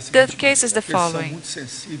 The case is the following.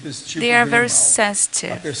 They are very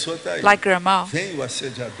sensitive, like grandma.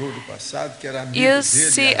 You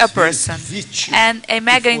see a person, and a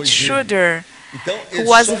mega intruder who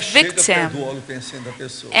was a victim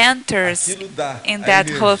enters in that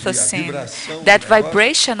Holothocene. That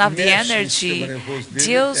vibration of the energy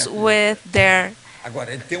deals with their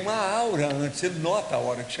Agora, ele tem uma aura antes, ele nota a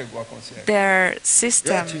hora que chegou a consciência. Their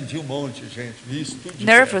Eu system, atendi um monte de gente, vi isso tudo de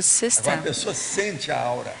nervous perto. Agora, a system, pessoa sente a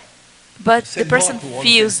aura. but Você the person nota o homem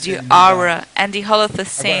feels tem the que mudar. aura and the whole of the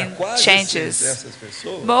Agora, scene quase changes. sempre essas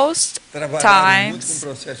pessoas Most trabalharam muito com times,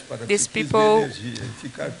 processo de these parapsiquismo e people energia, e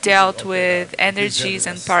ficaram tudo dealt with alterado, energies fizeram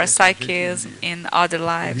and uma série de parapsychism jeito in other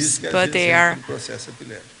Por lives, isso que às but vezes entra no processo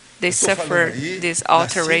epiléptico. they Eu tô falando suffer aí these da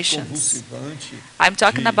alterations. circunvulsivante I'm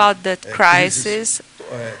talking de, about the crises,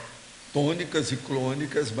 crisis. tônicas e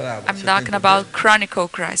clônicas bravas. I'm Você tá talking about entendendo? chronicle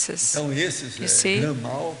crisis. Então esses You see?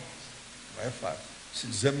 gramal não é fácil. Se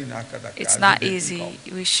examinar cada caso. It's e not ver com easy. calma.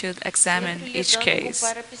 We should examine Sempre each lidando com case.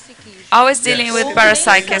 parapsiquismo. Always dealing with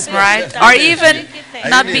parapsychism, right? Or even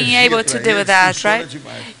not being able to deal with that, right?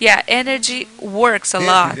 Yeah, energy works a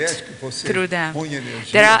lot through them.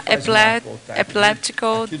 There are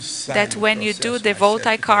epileptical that when you do the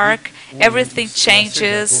voltaic arc, everything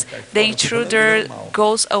changes, the intruder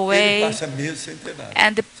goes Ele away, passa meses sem ter nada.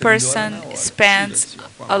 and the Você melhora person na hora, spends tira, assim,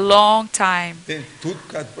 ó, a long time tem tudo por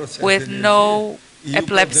causa do processo with de energia. no E o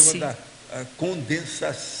epilepsy problema da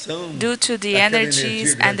condensação due to the daquela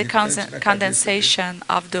energies energia and the gravitante na cabeça condensation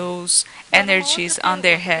of those Agora, uma energies outra on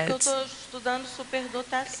their pergunta, heads. porque eu estou estudando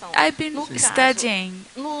superdotação. I've been No caso, studying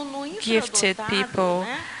no gifted infradotado, people,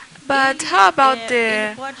 né, but ele, how about ele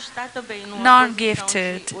the pode estar também numa non-gifted?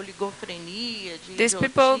 posição de oligofrenia, de These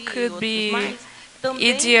people idiotia, could outros be mais,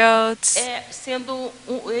 também idiots, sendo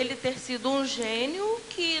ele ter sido um gênio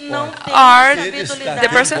que não tem or Ele está sabedoria. the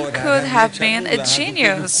person could have temporariamente been a anulado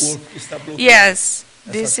pelo genius. corpo que está bloqueado. Yes,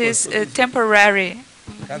 Essas this coisas is a todas.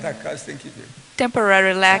 Cada caso tem que ver.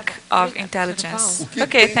 temporary lack of intelligence. O que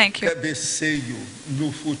Okay, tem thank you. cabeceio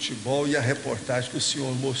no futebol e a reportagem que o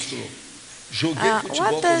senhor mostrou? Joguei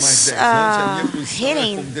futebol What por mais does 10 anos, a minha posição era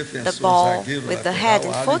hitting como the defensor, ball zagueiro, with the lateral, head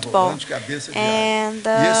in ala e football volante, cabeça de área. and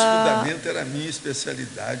E esse fundamento era a minha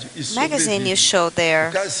especialidade e magazine you sobrevive. show there? O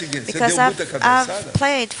caso é o seguinte, você Because deu muita I've cabeçada?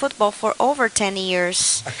 played football for over 10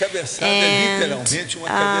 years. A cabeçada é And, literalmente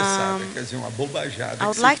uma cabeçada, quer dizer, uma bobajada. I que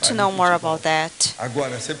would se like faz to no know more futebol. about that.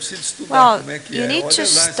 Agora, você precisa estudar Well, como é que you é. need Olha to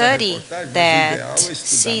lá essa study reportagem, mas o that, ideal é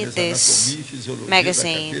estudar see mesmo this anatomia e fisiologia magazine.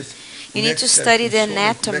 da cabeça. You Como é need que to o cérebro study the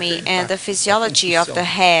funciona, como é que anatomy ele and the impacta, a physiology of the concussão.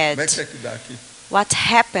 head. Como é que dá aqui? What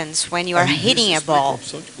happens when you are A revista hitting a explica uma ball?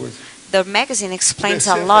 opção de coisas. The magazine explains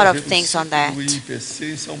a Comecei lot fazer of o things on ciclo that. do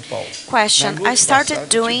IPC em São Paulo. Question: Na I noite started passada,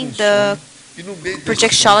 tive doing um the sonho, e no meio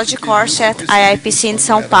desse Projectiology sonho, fiquei course at lúcido, percebi que IIPC o in sonho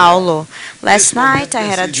São era Paulo. Last Nesse momento, night I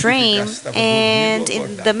had a pensei, dream, verificar se estava dormindo and ou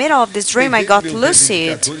in acordado. the middle of this dream I Peguei got meu dedo lucid,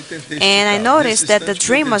 indicador e tentei and I esticar. noticed Nesse that the instante,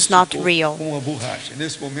 dream meu was dedo not esticou real. com uma borracha.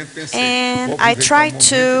 Nesse momento, pensei, And vou I aproveitar o tried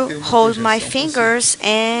momento e ter to uma hold my projeção fingers,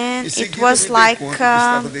 and Em it seguida, was eu me dei like conta que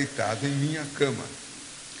estava deitado em minha cama.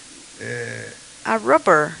 a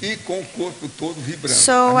rubber. E com o corpo todo vibrando.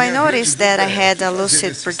 So A I minha noticed grande that I dúvida é, had a o que fazer lucid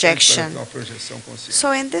nesse instante para projection. ter uma projeção consciente?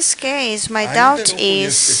 So in this case, my Ainda doubt não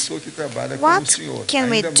conheço is, pessoa que trabalha como o what senhor. can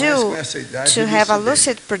we Ainda mais do com essa idade to de have a lucidez?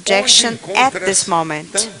 lucid projection Onde at encontra this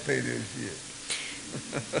moment? tanta energia?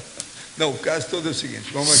 Não, o caso todo é o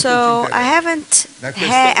seguinte. Vamos aqui So ao que I interessa. haven't Na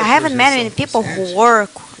questão da met projeção many people who consciente,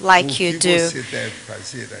 work o like you que do. você deve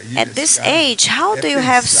fazer aí, At nesse this caso, age, how é do you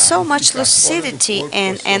have pensar so em much ficar fora do lucidity corpo com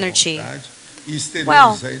a and sua energy? vontade E exteriorizar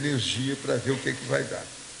Well, a energia para ver o que vai dar.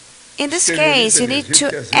 In this Exterioriza case, you a need energia,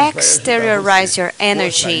 to porque às vezes vai ajudar exteriorize você your ou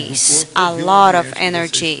a sair do energies, corpo a ou ver o lot of ambiente que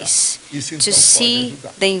você energies, está. Isso, to então, pode see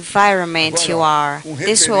ajudar. the environment Agora, you are. com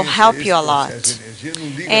This will referência a help esse you a processo lot. de energia, não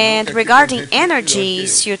liga não, And que aqui regarding tem gente muito melhor que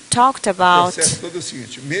energies, eu. you talked O about, processo todo é o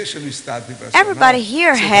seguinte, mexa no estado vibracional, everybody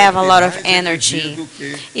here você have vai a ter lot of mais energia energy. do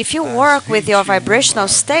que If you as work with your 21 vibrational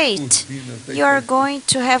state, turbinas da you are Itaipu. going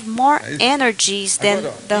to have more É isso. energies than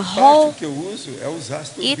Agora, the em parte, whole o que eu uso é usar as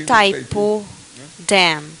turbinas da Itaipu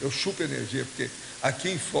Dam. Eu chupo energia, porque aqui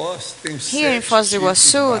em Foz tem Here in 7 Foz do tipos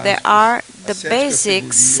Iguaçu, there básicos, are the as 7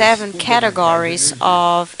 basic categorias 7 fundamentais categories de energia.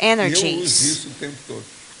 of E eu uso energies. isso o tempo todo.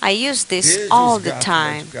 I use this Desde all os the gatos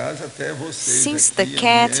lá time. de casa até vocês Since aqui, the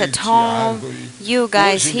cats at ambiente, home, árvore. you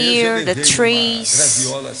guys Hoje mesmo eu here, the levei uma trees.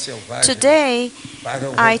 graviola selvagem Today, para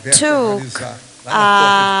o I Roberto took analisar lá na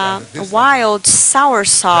porta de casa, desse tamanho. wild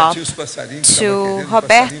soursop Já tinha os passarinhos que to estavam querendo, o Roberto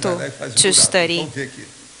passarinho vai lá e faz um to buraco. study. Vamos ver aqui.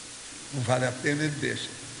 Não vale a pena, ele deixa.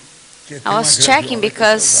 Porque tem I uma was graviola checking que é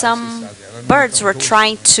because selvagem, some sabe? Ela não é birds tão were doce,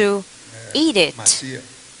 trying né? to eat it. Macia,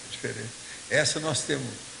 é diferente. Essa nós temos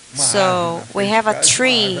uma So árvore na we frente have de a casa e uma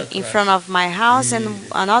tree árvore in atrás. front of my house and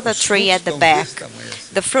E another os tree at frutos the estão back. desse tamanho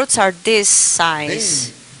assim, The fruits are this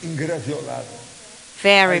size, bem engraviolado.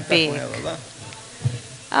 very Aí tá big. com ela lá.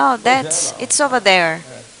 Oh, it's over there.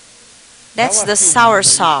 That's Dá uma the filmada aí,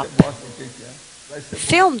 soursop. você mostra o que é. Vai ser bom.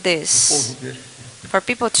 Film O this povo ver. for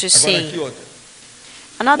people to Agora aqui see. outra.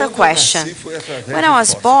 Another question. When I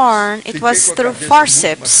was born, it was through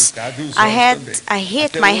forceps. I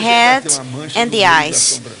hit my head and the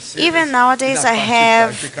eyes. Even nowadays, I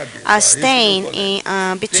have a stain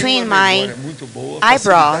between my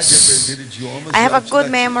eyebrows. I have a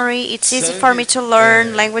good memory. It's easy for me to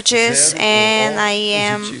learn languages, and I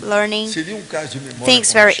am learning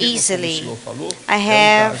things very easily. I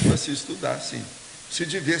have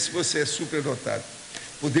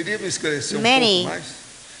many,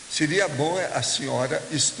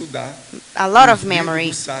 a lot of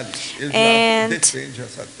memory. And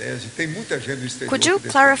could you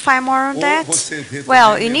clarify more on that?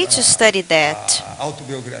 Well, you need to study that.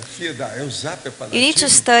 You need to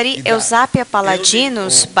study Eusapia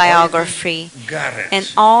Palladino's biography,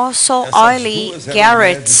 and also Oily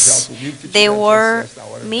Garrett's. They were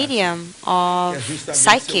medium of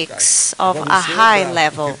psychics of a high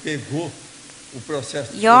level.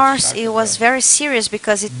 Yours, it was very serious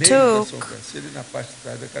because it took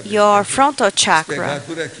your frontal chakra.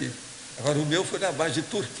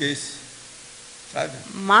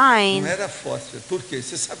 Mine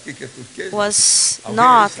was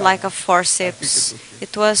not like a forceps.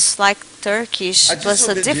 It was like Turkish. It was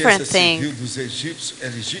a different thing.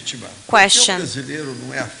 Question.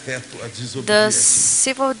 The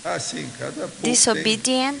civil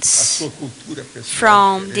disobedience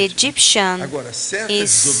from the Egyptian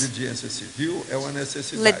is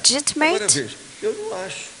legitimate?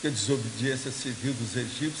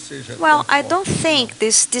 Well, I don't think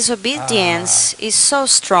this disobedience is so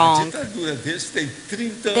strong.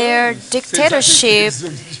 Their dictatorship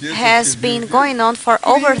has been going on for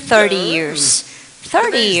over 30 years.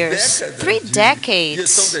 30 years, 3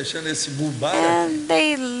 decades. And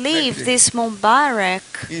they leave this Mubarak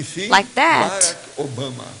like that.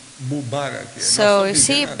 So you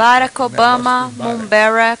see, Barack Obama,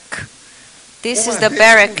 Mubarak. This is the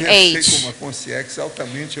Barak age.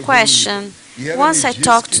 Question. Once I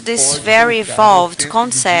talked to this very evolved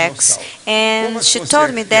Consciex, and she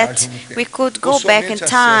told me that we could go back in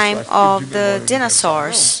time of the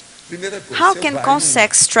dinosaurs. How can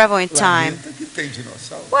Consciex travel in time?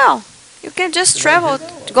 Well, you can just travel,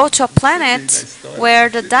 go to a planet where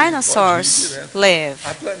the dinosaurs live.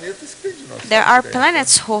 There are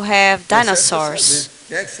planets who have dinosaurs.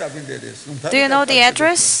 Do you know the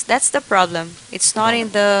address? That's the problem. It's not in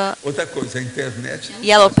the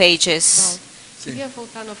yellow pages.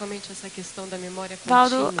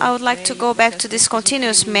 Waldo, I would like to go back to this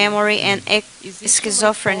continuous memory and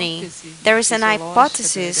schizophrenia. There is an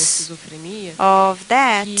hypothesis of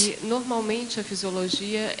that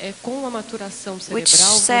which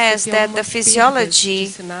says that the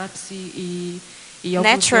physiology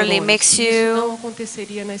naturally makes you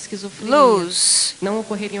lose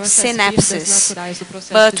synapses.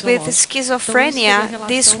 But with schizophrenia,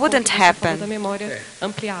 this wouldn't happen.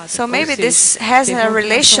 So maybe this has a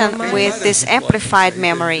relation with this amplified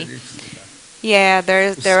memory. Yeah,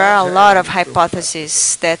 there are a lot of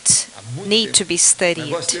hypotheses that need to be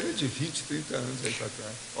studied.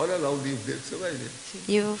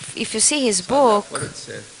 If you see his book,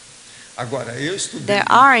 there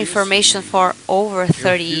are information for over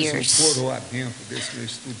 30 years.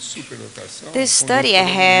 This study I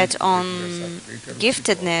had on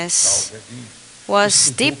giftedness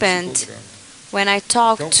was deepened when I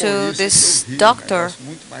talked to this doctor,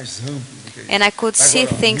 and I could see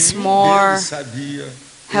things more,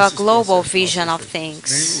 have a global vision of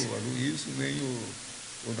things.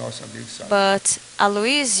 But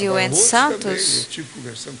Aloysio and Santos,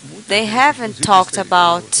 they haven't talked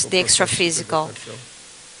about the extra-physical.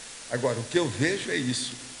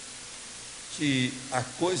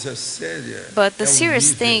 But the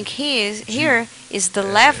serious thing here is the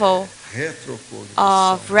level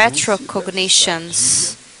of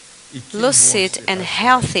retrocognitions, lucid and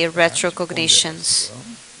healthy retrocognitions,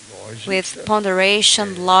 with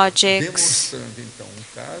ponderation, logics,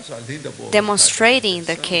 demonstrating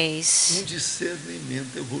the case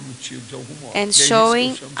and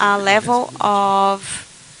showing a level of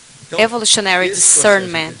evolutionary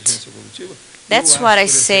discernment. That's what I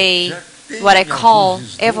say, what I call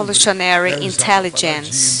evolutionary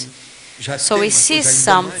intelligence. So we see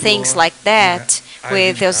some things like that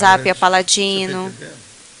with Eusapia Palladino,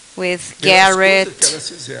 with Garrett,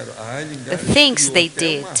 the things they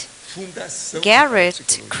did.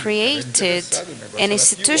 Garrett created an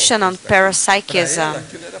institution on parapsychism.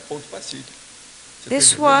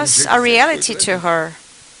 This was a reality to her.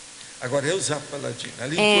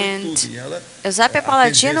 And Eusapia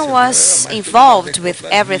Palladino was involved with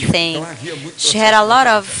everything. She had a lot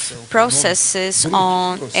of processes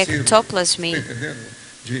on ectoplasmy.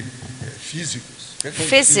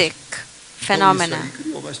 physic phenomena. Então, isso aí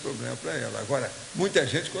criou mais problema para ela. Agora, muita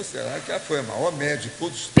gente considerava que ela foi a maior médium de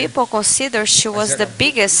todos os tempos. People consider she was the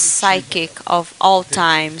biggest psychic of all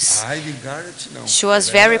times. A Eileen Garrett, não. She was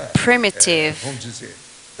Ela very era, primitive. vamos dizer,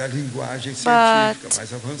 da linguagem But científica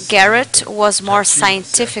mais avançada. Garrett was more Já tinha uma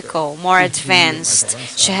scientifical, certa more cultura mais advanced.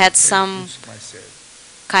 avançada, She had some isso mais sério.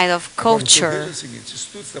 kind of Agora, o que eu vejo é culture. o seguinte,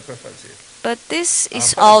 estudos dá para fazer. But this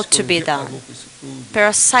is A all to be parapsicologia done. parou com isso tudo,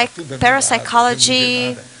 tá tudo anulado, Parapsychology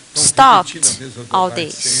não vê nada. Então, stopped repetindo a mesma all bobagem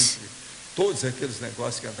this. sempre. Todos aqueles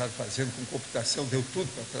negócios que andaram fazendo com computação, deu tudo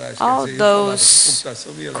para trás. All Quer dizer, eu falava que those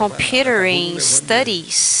computação não ia levar nada, computering acabou não levando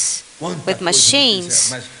studies Quanta with coisa não machines fizeram,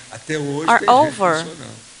 mas até hoje are tem gente over.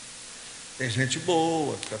 funcionando. Tem gente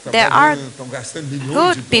boa, que está There are trabalhando, estão gastando milhões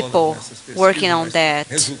good de people dólares nessas pesquisas, working on mas that.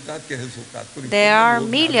 resultado que é resultado. Por There enquanto, are não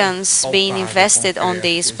houve millions nada being palpável, invested on concreto,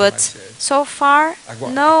 this, coisa but mais séria. so far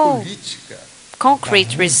Agora, a no política concrete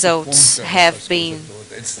dá muito results contra have dessas been coisas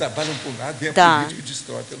todas. Eles trabalham por um lado, vem a done. política e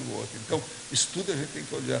destrói pelo outro. Então, estudo a gente tem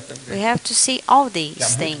que olhar também. We have to see all Que há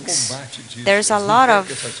these muito things. combate disso. There's a Eles não lot querem of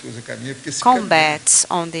que essas coisas caminhem, porque se caminhar, combats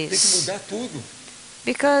on tem que this mudar tudo.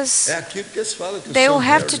 because É aquilo que eles falam, que o they will Sam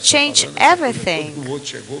have Harris to está change falando, essa coisa everything. toda, o outro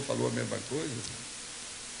chegou, falou a mesma coisa.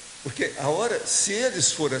 Porque a hora, se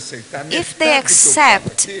eles forem aceitar if they metade do que eu falo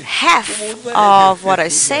accept aqui, half o mundo vai of reverter what I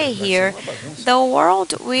tudo, say vai ser here, uma bagunça. the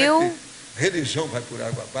world Como é que will religião vai por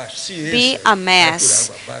água abaixo, ciência be a vai mess.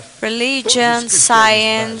 por água abaixo. Religion, Todos os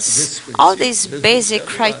critérios science, básicos, all desses these princípios, basic eles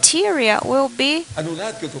vão ser criteria will be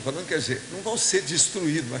anulado que eu estou falando, quer dizer, não vão ser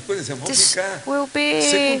destruídos, mas, por exemplo, vão ficar will be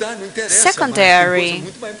secundários, não interessa secondary. mais, tem coisa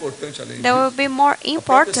muito mais importante além There will disso. be more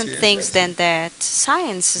important ciência things é than that.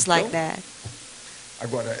 Science is like Então, that.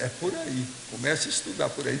 Agora, é por aí, comece a estudar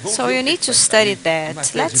por aí. Vamos So ver you o que need que to vai study sair em that.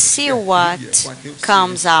 matéria de Let's see psiquiatria, what com a neurociência.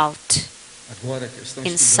 comes out Agora que estão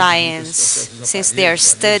in estudando muito esse science, processo dos since they are aparelhos, a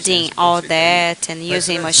studying neurociência, all pode ser que aí that and vai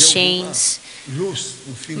using trazer machines. alguma luz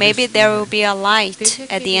no fim Maybe desse there túnel. will be a light Teve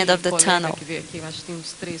at the end of the aquele tunnel. colega que veio aqui, acho que tem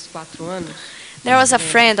uns 3, 4 anos. There was a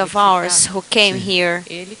friend of ours who came here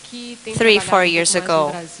Ele que tem 3, 4 trabalhado years mais ago.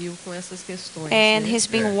 no Brasil com essas questões, And né? he's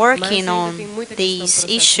been Mas working ainda on tem muita questão these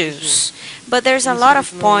processual. issues. But there's a Isso lot eles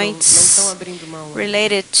of não points estão abrindo mão, né?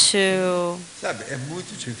 related to Sabe, é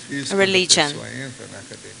muito difícil religion. quando a pessoa entra na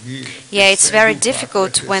academia. Yeah, it's percebe very um fato da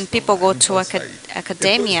difficult questão, when people go não to pode sair.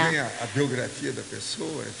 academia Depois vem a biografia da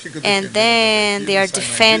pessoa, fica and defendendo then a they are biografia, não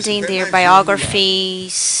sai mais disso, defending então é their mais um anulado.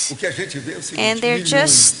 biographies. O que a gente vê é o seguinte, And they're milhões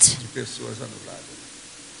just de pessoas anuladas.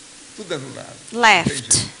 Tudo anulado. left. Não tem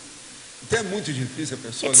jeito. Então é muito difícil a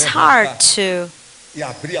pessoa It's levantar hard to e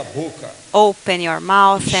abrir a boca, open your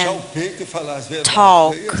mouth puxar o and peito e falar as verdades.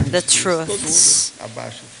 talk Aí é muito the difícil. Todo truths. mundo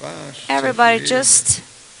abaixa o facho. everybody se ajoelha. just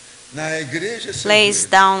Na igreja se lays ajoelha.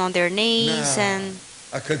 down on their knees, Na and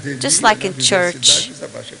academia, just like na in church. universidade, eles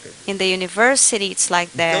abaixam a cabeça. in the university it's like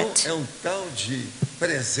Então, that. é um tal de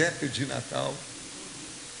presépio de Natal.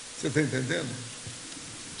 Você está entendendo?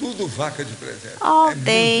 Tudo vaca de presépio. All É muita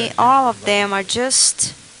they, gente all of vaca. them are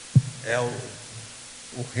just É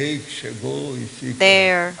o rei que chegou e fica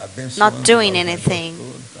They're abençoando not doing o negócio anything.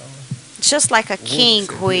 todo e tal. just like a king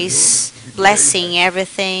who is blessing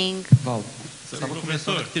everything. Valdo, você estava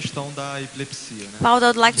comentando a questão da epilepsia, né? Waldo,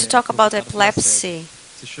 I'd like to talk about Colocado pela epilepsy. SED.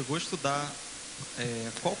 Você chegou a estudar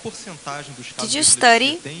qual porcentagem dos casos Did you de study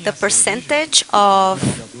epilepsia tem the essa percentage of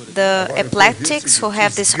the Agora, epileptics who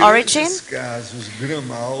have this os origin? grandes casos,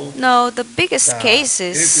 gramal, No, the biggest da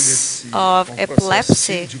cases epilepsia, of com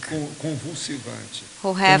processo epilepsy de convulsivante,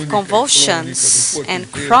 who have crônica, convulsions do corpo and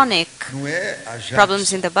inteiro, chronic não é a JAS,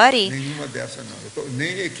 problems in the body nenhuma dessas não.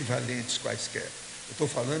 Nem equivalentes quaisquer. Eu estou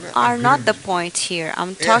falando are a not the grande. point here.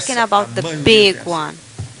 I'm talking Essa, about a the maioria big dessa. one.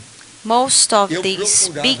 Most of Eu these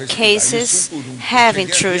procurava big estudar cases isso um por um. Eu have cheguei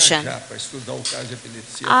a intrusion. viajar para estudar o caso de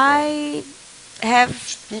epilepsia. I have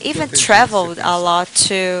Tudo que eu even tentei traveled ser a lot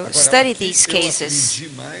to Agora, study o que these eu cases. aprendi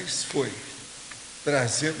mais foi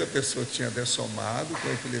trazendo a pessoa que tinha dessomado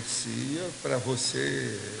com epilepsia para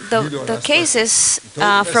você melhorar The a situação. cases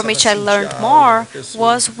Então, eu from which I começava a sentir learned a aura more da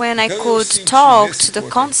pessoa. was when I Então, eu could senti talk nesse to the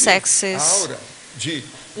corpo aqui consciences a aura de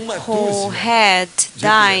uma who dúzia had de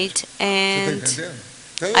died epiléticos. Você tá and entendendo?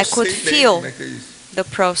 Então, eu I could sei bem feel como é que é isso. the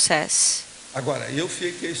process. Agora, eu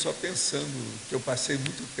fiquei só pensando que eu passei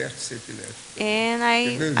muito perto de ser epilético. And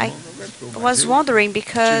Porque meu I irmão não aguentou, mas was eu wondering tirei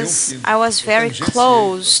because filho. I was Eu very tangenciei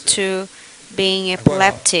close o processo. to being Agora,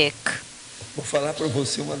 epileptic. Vou falar para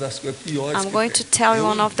você uma das coisas piores I'm que going tem. to tell you Eu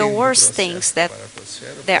one of the entendo o worst processo things da that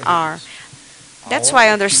parapsicologia por there causa are. disso. A That's hora why I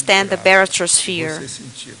que understand the entrar, barotrosphere. Você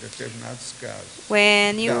sentir determinados casos.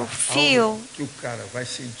 When da you aura feel que o cara vai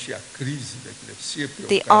sentir a crise da epilepsia, porque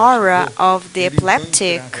the o cara aura chegou, of the ele então epileptic,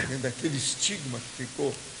 entrava dentro daquele estigma que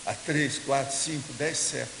ficou há 3, 4, 5, 10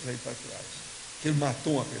 séculos aí para trás. Que ele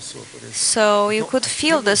matou uma pessoa, por exemplo. So you could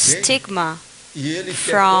feel the stigma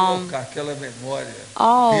from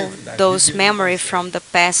all those memories from the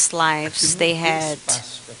past lives they had,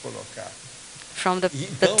 from the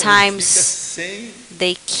times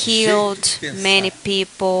they killed many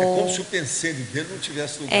people,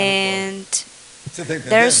 and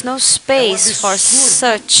there's no space for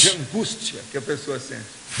such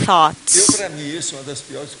thoughts.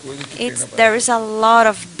 There is a lot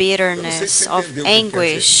of bitterness, of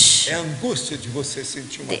anguish,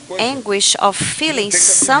 the anguish of feeling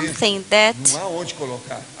something that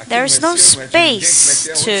there is no space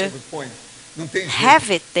to have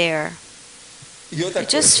it there. You're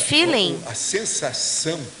just feeling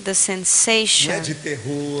the sensation.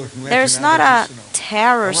 There's not a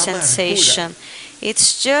terror sensation.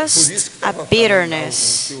 It's just a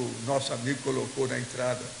bitterness.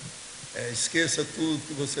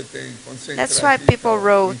 That's why people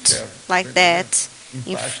wrote like that.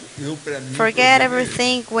 Forget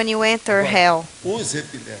everything when you enter hell.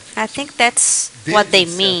 I think that's what they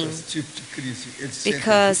mean.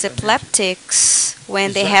 Because epileptics,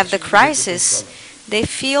 when they have the crisis, they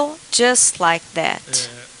feel just like that.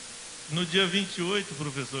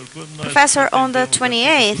 Professor, on the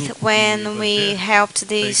 28th, when we helped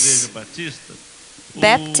this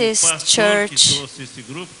Baptist church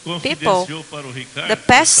people, the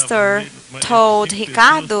pastor told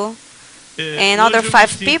Ricardo and other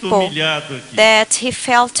 5 people that he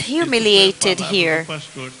felt humiliated here.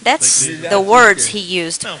 That's the words he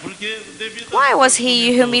used. Why was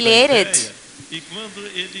he humiliated?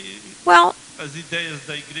 Well,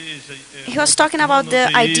 he was talking about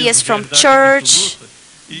the ideas from church,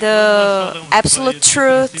 the absolute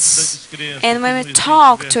truths, and when we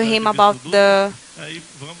talked to him about the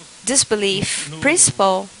disbelief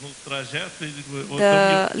principle,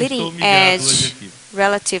 the leading edge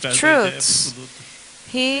relative truths,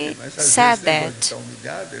 he said that.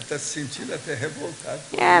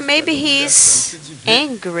 Yeah, maybe he's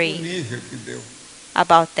angry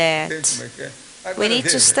about that. We need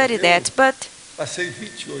to study that, but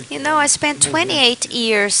you know, I spent 28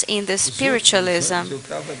 years in the spiritualism.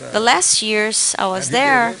 The last years I was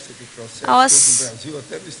there, I was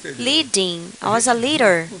leading, I was a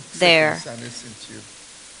leader there.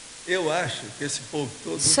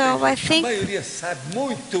 So I think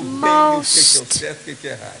most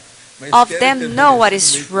of them know what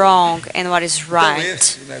is wrong and what is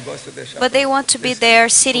right, but they want to be there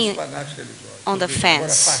sitting on the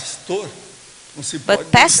fence. But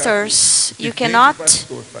pastors, you cannot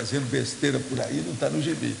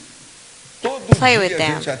play with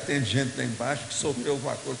them.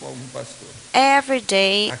 Every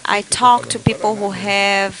day I talk to people who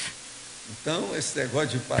have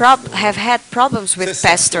had problems with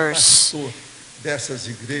pastors.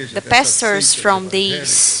 The pastors from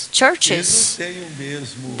these churches,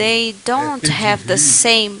 they don't have the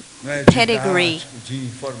same pedigree,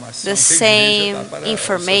 the same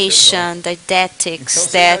information, didactics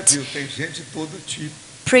that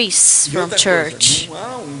priests from church.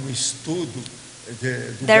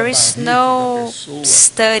 There is no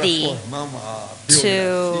study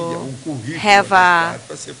to have a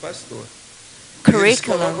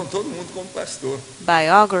curriculum,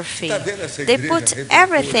 biography. They put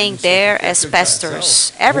everything there as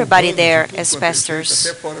pastors, everybody there as pastors.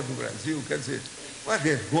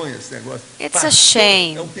 It's a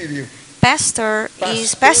shame.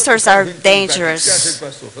 Pastors are dangerous.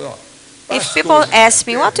 If people ask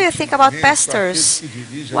me, what do you think about pastors?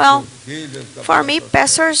 Well, for me,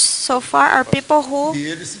 pastors so far are people who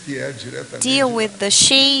deal with the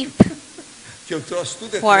sheep,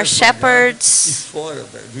 who are shepherds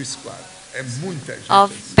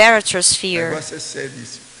of Baratosphere.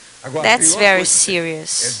 That's very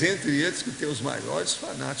serious.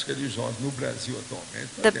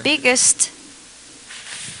 The biggest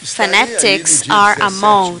fanatics are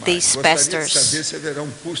among these pastors.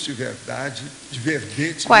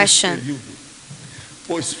 Question.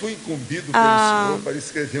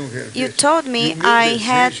 You told me I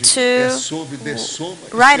had to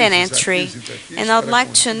write an entry, and I'd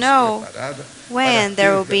like to know when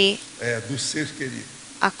there will be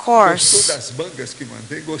a course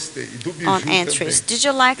on entries. Did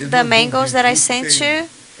you like the mangoes that I sent you?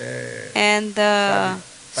 And the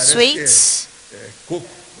sweets?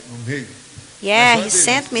 Yeah, he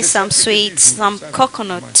sent me some sweets, some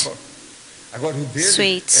coconut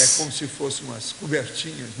sweets.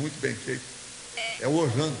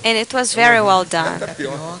 And it was very well done,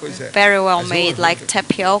 very well made, like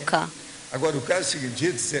tapioca. Agora, o caso é o seguinte,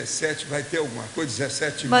 dia 17 vai ter alguma coisa,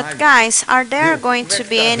 17 de But maio. guys, are there going to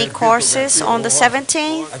be any courses on the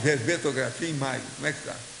 17th? A verbetografia em maio, como é que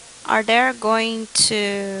está? Are there going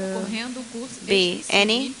to Correndo o curso be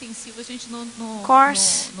any intensivo, a gente não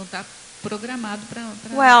course? não está programado para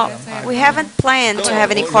Well, essa época. we haven't planned to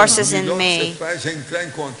have any courses in May.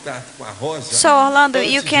 So, Orlando,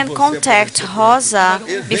 you can contact Rosa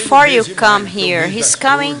before you come here. He's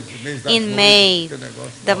coming in May,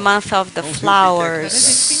 the month of the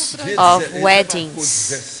flowers, of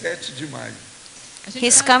weddings.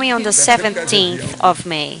 He's coming on the 17th of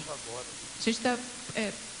May. A gente está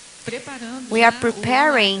preparando. We are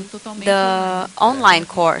preparing the online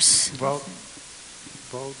course.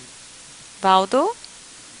 Valdo?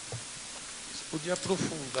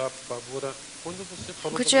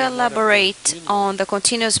 Could you elaborate on the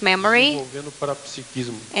continuous memory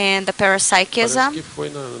and the parapsychism?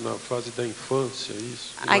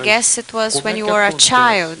 I guess it was when you were a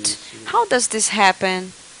child. How does this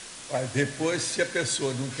happen?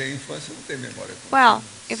 Well,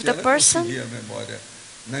 if the person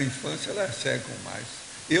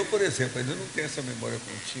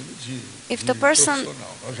if the person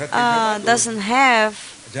doesn't have,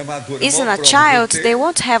 isn't a child, they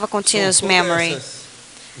won't have a continuous memory.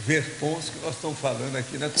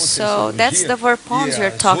 So that's the verpons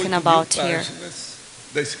we're talking about here.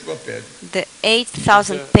 The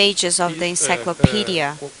 8,000 pages of the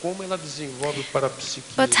encyclopedia.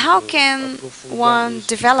 But how can one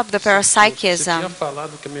develop the parapsychism?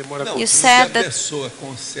 You said that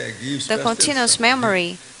the continuous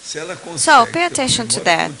memory. So pay attention to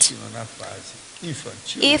that.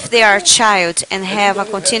 If they are a child and have a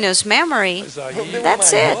continuous memory,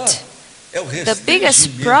 that's it. The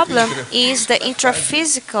biggest problem is the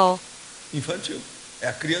intraphysical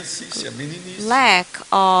lack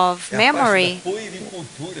of memory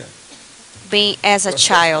being as a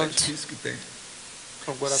child.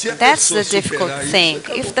 That's the difficult thing.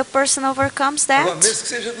 If the person overcomes that,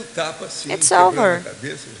 it's over.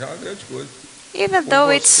 Even though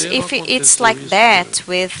if it's like that,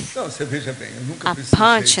 with a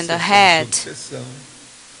punch in the head.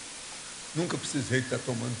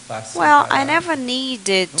 Well, I never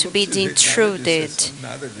needed to be intruded.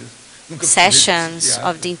 Sessions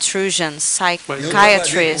of the intrusions,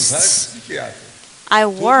 psychiatrists. I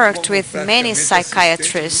worked with many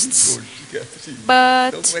psychiatrists,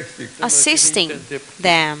 but assisting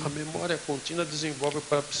them.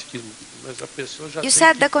 You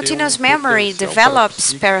said the continuous memory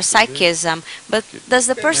develops parapsychism, but does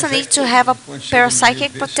the person need to have a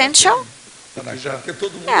parapsychic potential?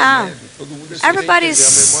 Yeah, everybody is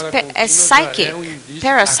psychic,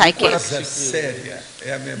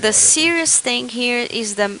 parapsychic. The serious thing here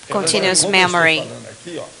is the continuous memory.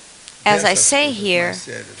 As I say here,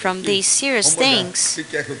 from these serious things,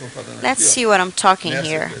 let's see what I'm talking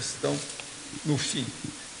here.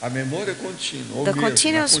 The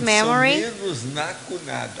continuous memory,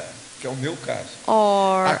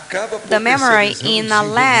 or the memory in a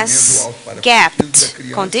less gapped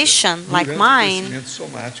condition like mine,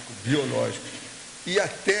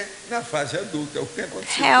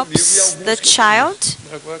 helps the child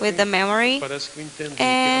with the memory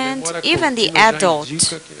and even the adult.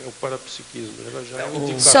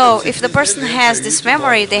 So if the person has this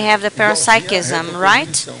memory, they have the parapsychism,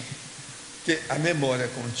 right?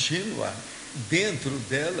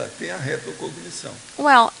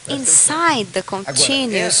 Well, inside the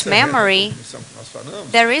continuous memory,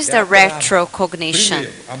 there is the retrocognition,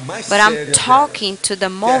 but I'm talking to the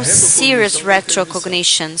most serious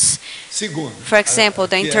retrocognitions. For example,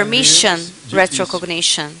 the intermission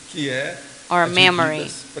retrocognition, or memory.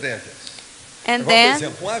 And then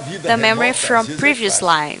the memory from previous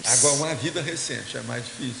lives.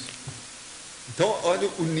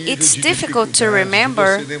 It's difficult to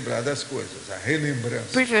remember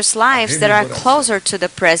previous lives that are closer to the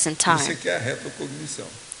present time.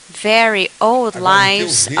 Very old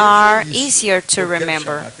lives are easier to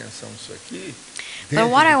remember. But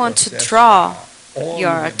what I want to draw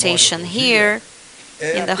your attention here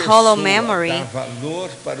in the hollow memory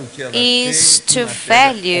is to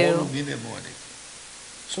value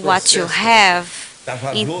what you have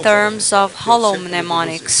in terms of hollow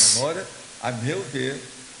mnemonics.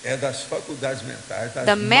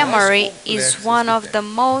 The memory is one of the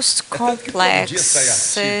most complex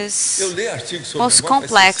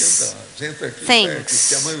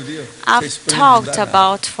things I've talked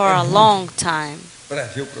about for a long time.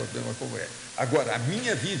 Agora, a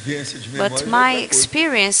minha vivência de memória But é my outra coisa.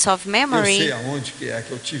 experience of Eu memory sei aonde que é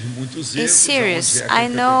que eu tive muitos is erros, serious. aonde é que eu I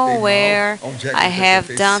know interpretei where mal, aonde é que eu I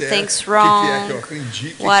have interpretei done certo, things o que que é que eu wrong, aprendi,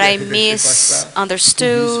 o que what que é I que eu deixei passar. Tudo isso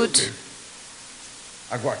eu misunderstood. vejo.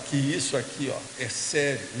 Agora, que isso aqui, ó, é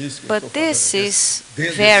sério, isso que eu But estou this falando. is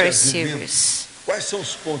Dentro very desse argumento, serious. quais são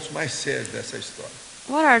os pontos mais sérios dessa história?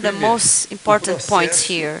 What are the Primeiro, most important o points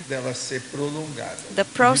processo here? dela ser prolongada. The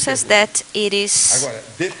process that it is Agora,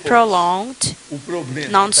 depois, prolonged, o problema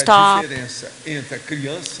non-stop. da diferença entre a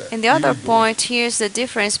criança And the e o other idoso. point here is the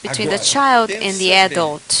difference between the Agora, child and the pensa bem,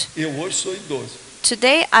 adult. eu hoje sou idoso.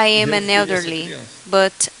 Today I am Eu an fui essa elderly, criança.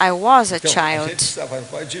 but I was a Então, a child. gente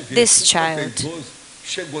precisava de ver This se qualquer child. idoso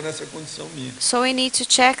chegou nessa condição minha. So we need to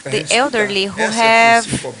check Pra the gente estudar. elderly who Essa have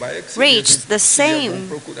psicobaia que seria, a reached gente the seria bom same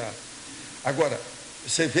procurar. Agora,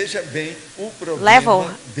 você veja bem o problema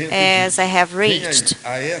level dentro as disso. I have Tem aí reached.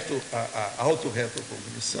 a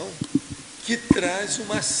autorretrocognição que traz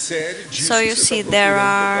uma série de So you see, there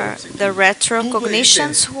are the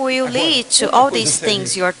retrocognitions who will lead to all these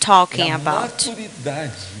things you're talking about.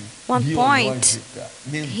 One point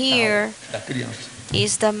here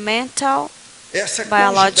is the mental Essa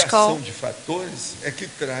biological conjugação de fatores é que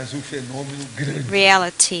traz o fenômeno grande,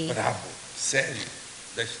 reality. bravo, sério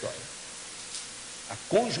da história. A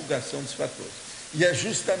conjugação dos fatores. E é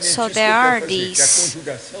justamente So isso there que eu are quero fazer, que a these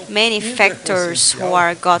conjugação many factors who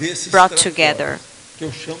are desses brought transportes, together. que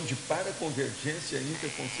eu chamo de paraconvergência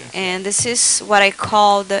interconsciencial. And this is what I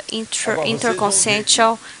call the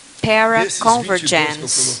interconsciential paraconvergence.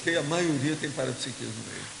 Desses 22 que eu coloquei, a maioria tem parapsiquismo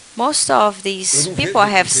no meio. Most of these people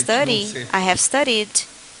I have studied,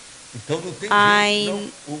 Então não tem I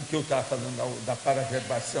jeito, não, o que eu estava falando da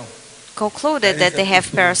paraverbação. concluded that they have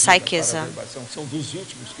parapsychism. São dos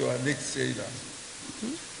últimos que eu anexei lá.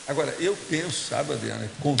 Agora, eu penso, sabe, Adriana,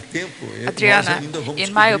 com o tempo, nós Adriana, ainda vamos in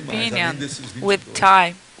my descobrir mais, opinion, além desses 22. with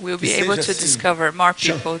time, we'll be Que able seja to assim, discover more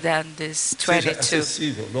people than these seja 22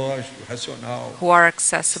 acessível, lógico, racional, who are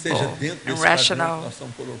seja accessible dentro and desse padrão que rational nós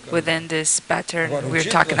estamos colocando. within this pattern Agora, o we're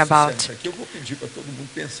dia talking que nós about. fizermos aqui, eu vou pedir para todo mundo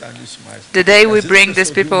pensar nisso mais. The day we Às vezes bring a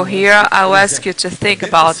these pessoa people viu here, I'll por ask you exemplo, to think dentro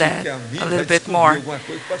about assim that que a Ami a vai little bit descobrir more. alguma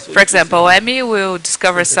coisa que passou For example, despercebida. Emmy will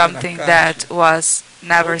discover something that was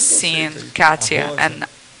never seen, Katia and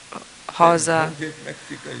Rosa, Vamos ver como é que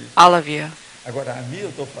fica isso. all of you. Agora, a Ami, eu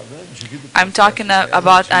estou falando, devido ao I'm talking processo dela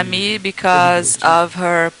about de Ami because of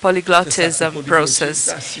her polyglottism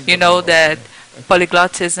process. You know that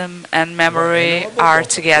polyglottism and memory are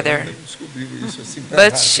together.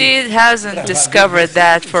 But she hasn't discovered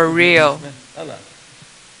that for real.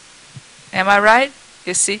 Am I right?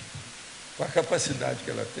 You see? Com a capacidade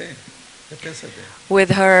que ela tem, você pensa bem.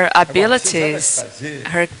 With her Agora, se abilities, ela fazer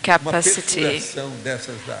her uma capacity, perfuração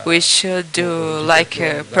dessas we should do like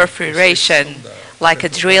a perforation, like a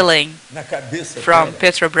drilling na cabeça from dela,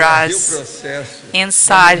 Petrobras pra ver o processo,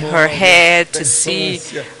 inside a her memória, head da to see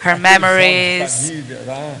infância, her aqueles álbuns de memories, família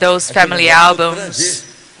lá, those aquele family negócio, albums, trazer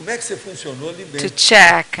como é que você funcionou ali to dentro.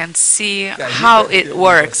 check and see how it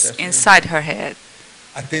works inside her head.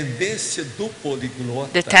 A tendência do poliglota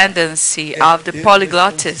The tendency é of the ter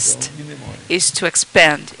polyglotist expansão de memória. is to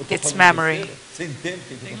expand Eu tô its falando memory. besteira? Você entende o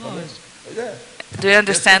que eu estou falando? Pois é. Do you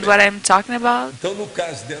understand what I'm talking about? Então, no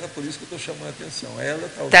caso dela, por isso que eu estou chamando a atenção. Ela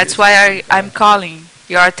talvez That's why I'm calling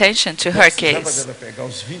your attention to her precisava case. dela pegar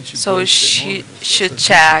os 22 So she fenômenos, should essas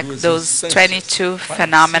check 22 those instâncias 22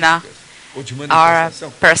 phenomena parapsíquicas, ou de are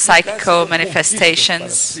manifestação. parapsychical No caso, são manifestations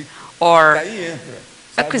conquistas or Daí entra,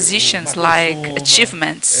 sabe, acquisitions o like macrosoma,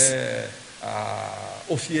 achievements.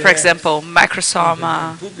 o FIES, For example,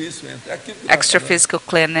 macrosoma, tudo isso entra. É aquilo que nós extraphysical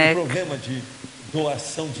falamos, clinic, o problema de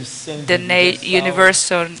doação de sangue the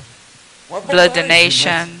universal Uma blood bobagem,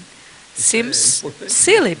 donation mas seems importante.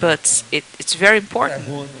 silly, but it's very important.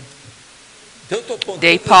 Então, eu estou pondo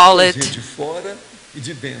They toda call a it- poesia de fora e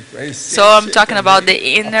de dentro. A So I'm essência talking e about the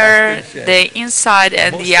também a inner, parte the periférica. inside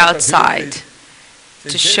and the Mostrar pra ver o outside, efeito. Você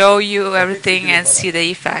to entende? show you O que que everything você and queria see the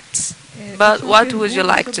effects. É, But eu tinha uma what would you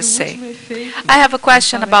pergunta like to sobre o say? último efeito. I have a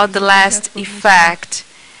question Fala about aqui the do last processo effect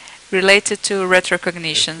related to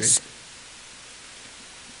retrocognitions.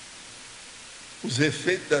 Os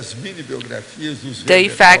efeitos das mini-biografias dos The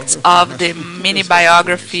effects verbetógrafos of nas the futuras mini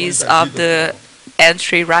biographies contribuições da of the vida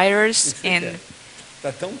entry writers atual. O que você in quer?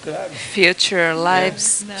 Tá tão claro. future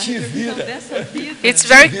lives. Na Te repercussão vira. dessa vida, It's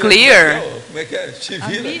very Te vira, clear. Como é que é? Te a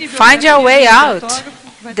vira. mini Find your way biografia out. do fotógrafo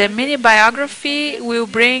vai The ter- mini biography will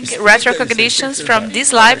bring Explica retrocognitions isso aí, from tem que this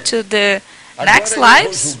ser life to the Agora next eu vou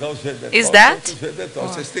lives. julgar os verbetógrafos Is that? contra os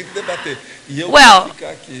verbetógrafos. Vocês têm que debater. E eu Well, vou ficar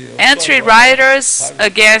aqui. Eu Entry sou agora, writers sabe,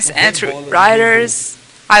 against não tem entry bola de writers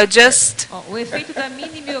I'll just O efeito da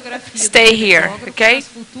mini-biografia stay do here, fotógrafo okay? nas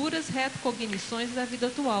futuras retrocognições da vida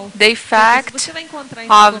atual. the Porque se effect você vai encontrar em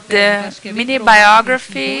of enciclopédia, the acho que é bem mini provável que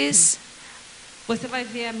biographies você vai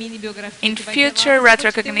ver a mini-biografia in que vai ter lá, future você vai ter um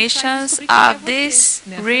retrocognitions insight sobre quem é of você this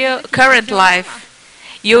nessa real vida aqui, current você vai life. falar.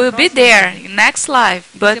 You will be there in next life,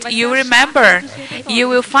 but you remember, you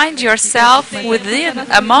will find yourself within,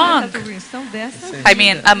 among, I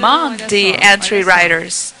mean, among the entry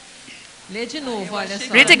writers. Lê de novo, olha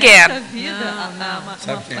só. Read again.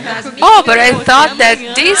 Nessa vida, Oh, but I thought that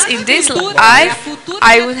in this life,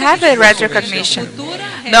 I would have a retrocognition.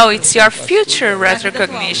 No, it's your future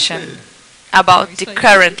retrocognition about the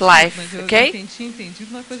current life, okay?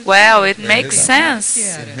 Well, it makes sense,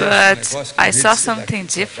 but I saw something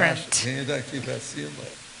different.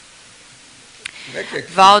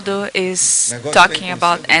 Waldo is talking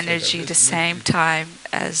about energy the same time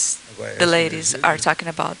as the ladies are talking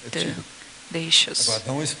about the issues. Agora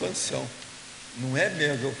dá uma expansão. Não é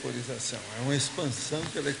mega euforização, é uma expansão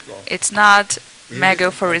intelectual. It's not mega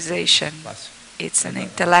euphorization, it's an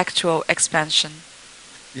intellectual expansion.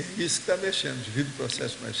 E é isso que está mexendo, devido ao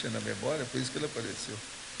processo mexendo na memória, por isso que ele apareceu.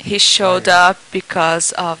 He showed up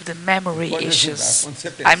because of the memory issues.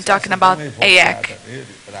 I'm talking about ASPR.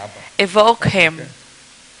 Evoke him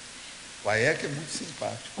O ASPR é muito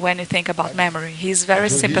simpático. when you think about memory. He's very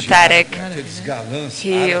sympathetic.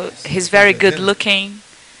 He's very good looking,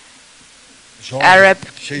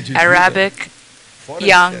 Arabic,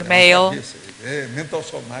 young male,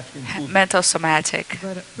 mental somatic.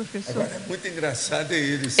 Agora, é muito engraçado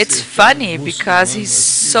ele It's ser funny tão because he's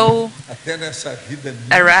muçulmano assim, so até nessa vida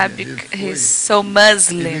Arabic, ele he's foi, so e, no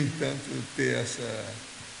Muslim entanto, ter essa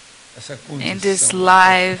in this condição.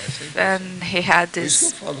 life, and he had Por isso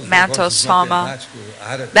que eu this falo os mental negócios soma. matemáticos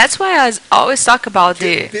árabes, That's why I always talk about que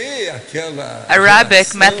the ter aquela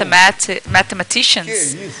Arabic geração, mathematicians. que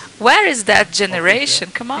é isso? Where is that generation?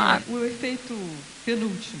 Come on. O efeito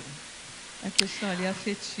penúltimo, a questão ali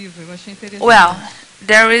afetiva, eu achei interessante. Well,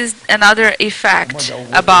 there is another effect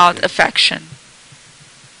about affection,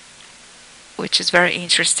 which is very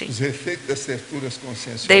interesting. Os efeitos das tertúlias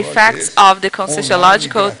conscienciológicas, The effects of the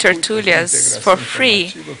Conscienciological Tertulias for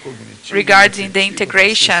free regarding the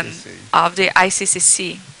integration of the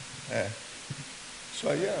ICCC. Isso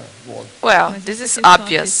aí é óbvio. Well, this is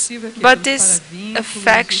obvious, but this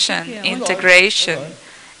affection, integration,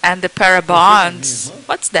 and the parabonds,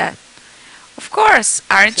 what's that? Of course,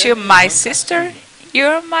 aren't you my sister?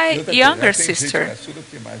 You're my younger sister.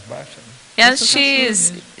 And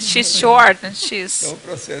she's short and she's Então o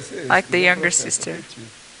processo é esse, like the o younger processo sister. afetivo.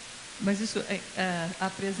 Mas isso, a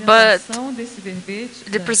apresentação desse verbete,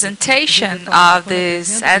 The presentation of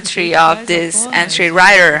this entry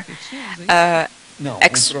writer Não,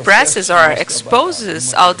 expresses processo or nós exposes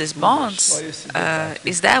trabalhamos all these uma bonds. só esse debate.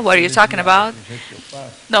 Is that what you're talking about? Do jeito que eu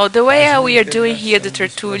faço, No, the way faz uma we are doing here the integração dos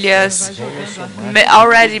tertulias processos holossomáticos,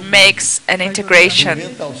 already makes an integration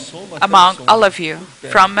mental soma, among soma, all of you,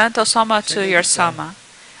 from mental soma to your soma,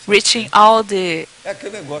 reaching all the É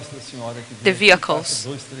aquele negócio da senhora que the vem aqui, vehicles. passa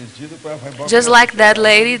 2, 3 dias, depois ela vai embora just pra like that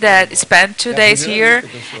lady that spent 2 days here,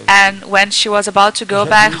 and when she was about to go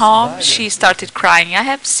back home, she started crying. I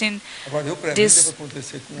have seen Agora, eu, pra mim, this deve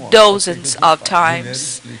acontecer com homem, dozens porque of as mulheres times.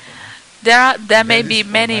 explicam, There may be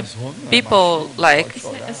many people, like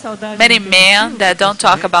many men, that don't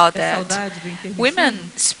talk about that. Women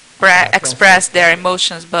express their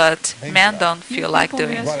emotions, but men don't feel like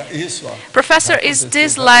doing it. Agora, isso, ó, Professor, vai is acontecer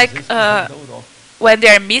this várias like vezes na Europa. when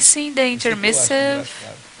they're missing the Isso que eu acho intermissive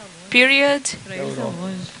engraçado. period? para eles é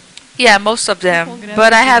longe. Yeah, most of them.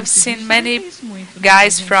 But I have seen many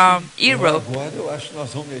guys from Europe Agora eu acho que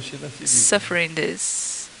nós vamos mexer na ferida, suffering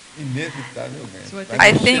this. inevitavelmente.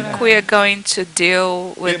 I think we are going to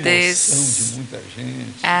deal with Emoção this, de muita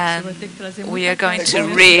gente. and we are going to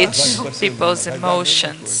reach people's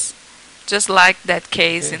emotions, just like that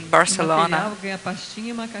case in Barcelona. Ganha pastinha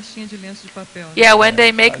e uma caixinha de lenço de papel. Yeah, when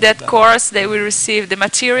they make that course, they will receive the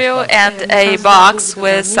material and a box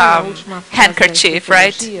with some handkerchief,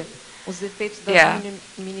 right? Os efeitos Yeah. das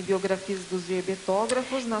mini-biografias dos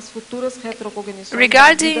herbetógrafos nas futuras retrocognições da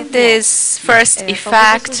Regarding vida this first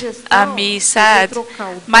effect, Ami said,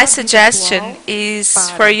 my suggestion is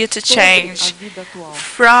for you to change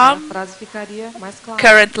from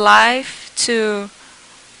current life to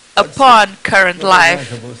upon current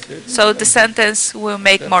life, so the sentence will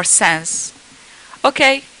make more sense.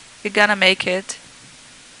 Okay, we're gonna make it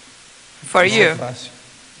for Não é you. fácil.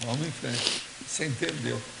 Vamos em frente. Você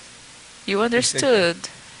entendeu? You understood.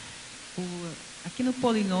 Aqui no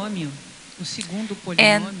polinômio, o segundo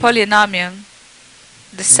And polinômio, polynomial,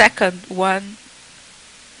 the second one,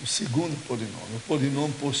 O segundo polinômio. O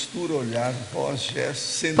polinômio postura, olhar, voz, gesto,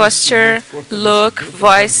 sendo Posture, look,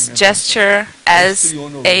 voice, gesture as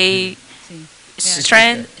a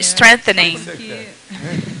strengthening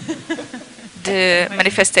the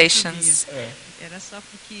manifestations. Era só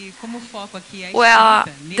porque, como o foco aqui é Well,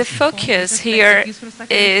 the focus here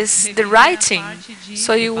is the writing.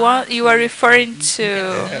 So you are referring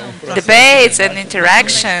to debates and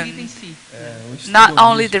interaction, not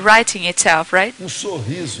only the writing itself, right?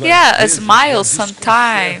 sorriso. Yeah, a smile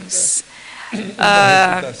sometimes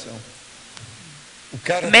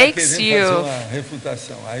makes you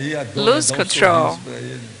lose control.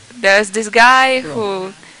 There's this guy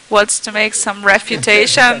who wants to make some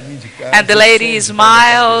refutation, and the lady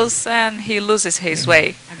smiles, and he loses his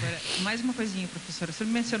way. Agora, mais uma coisinha, professora. Você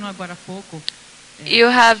mencionou agora há pouco. You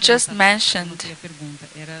have just mentioned A pergunta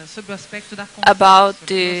era sobre o aspecto da about consciência,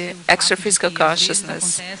 the sobre o fato de extraphysical que, às vezes,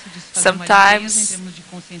 consciousness. acontece de se fazer uma limpeza Sometimes em termos de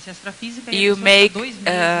consciência extrafísica, e a you pessoa make fica 2 meses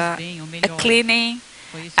bem, ou a melhor. cleaning,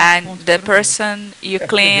 Foi esse o and ponto the que person you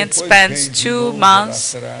clean spends 2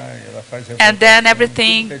 months, and then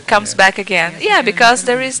everything comes back again. Yeah, because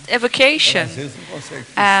there is evocation,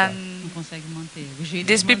 and não consegue manter. O jeito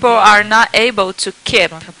these de people manter are not able to keep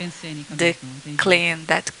troca pensênica the mesmo, entendi.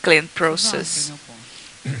 that clean Vamos, process. meu ponto.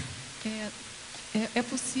 É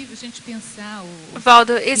possível a gente pensar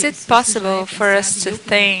Valdo, is it possible for us to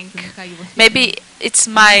think, maybe it's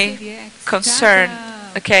my concern,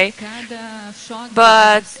 okay,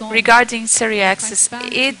 but regarding CEAEC,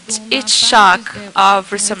 each shock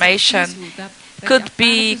of resummation could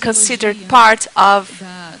be considered part of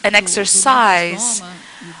an exercise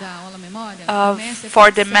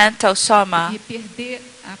for the mental soma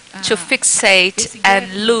to fixate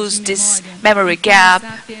and lose this memory gap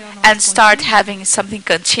and start having something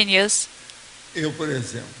continuous.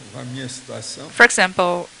 For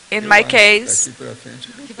example, in my case,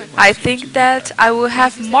 I think that I will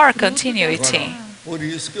have more continuity.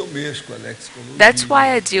 That's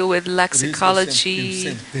why I deal with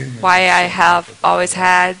lexicology, why I have always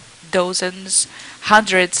had dozens,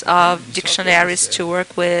 hundreds of dictionaries to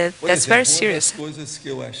work with. That's very serious.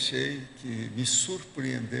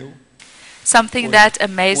 Something that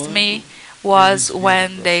amazed me was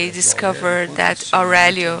when they discovered that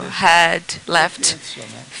Aurelio had left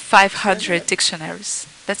 500 dictionaries.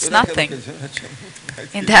 That's nothing.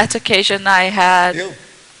 In that occasion, I had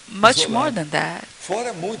much more than that.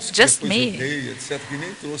 Just me.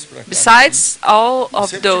 Besides all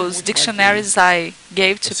of those dictionaries I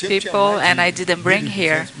gave to people and I didn't bring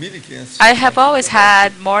here, I have always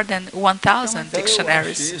had more than 1,000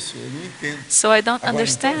 dictionaries. So I don't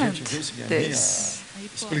understand this.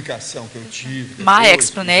 My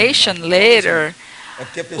explanation later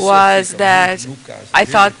was that I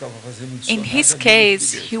thought in his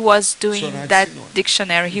case he was doing that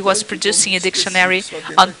dictionary, he was producing a dictionary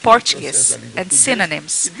on Portuguese and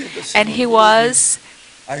synonyms, and he was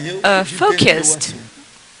focused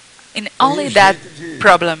in only that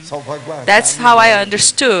problem. That's how I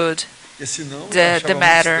understood the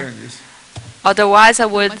matter. Otherwise, I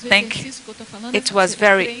would think it was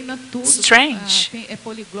very strange.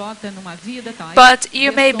 But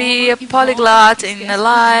you may be a polyglot in a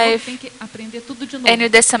life, and you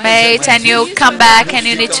decimate, and you come back, and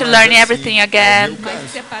you need to learn everything again.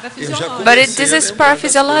 But this is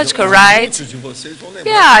paraphysiological, right?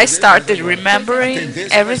 Yeah, I started remembering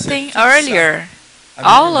everything earlier.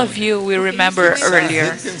 All of you will remember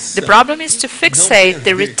earlier. The problem is to fixate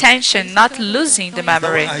the retention, not losing the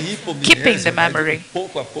memory, keeping the memory.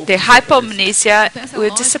 The hypomnesia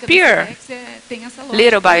will disappear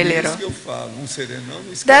little by little.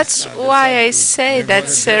 That's why I say that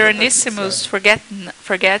Serenissimo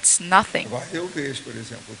forgets nothing.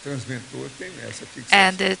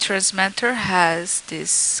 And the transmitter has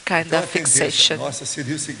this kind of fixation.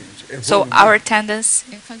 So our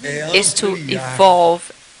tendency is to evolve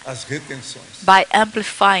by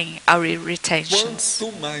amplifying our retentions.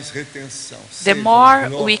 The more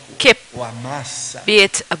we keep, be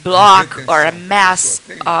it a block or a mass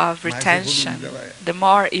of retention, the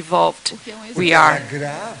more evolved we are,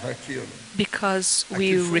 because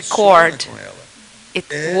we record. It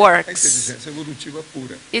works.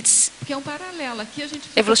 It's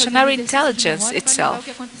evolutionary intelligence itself.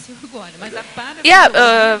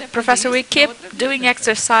 Yeah, Professor, we keep doing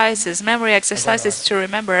exercises, memory exercises to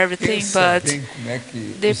remember everything, but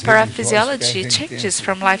the paraphysiology changes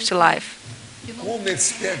from life to life.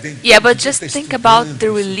 Yeah, but just think about the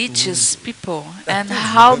religious people and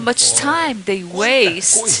how much time they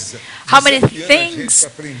waste, how many things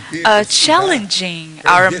challenging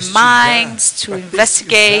our minds to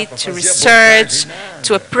investigate, to research,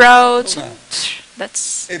 to approach.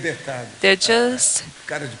 They're just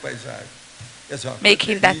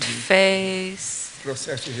making that face.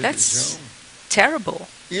 That's terrible.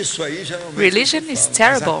 Religion is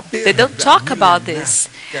terrible. They don't talk about this,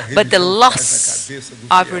 but the loss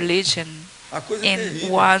of religion in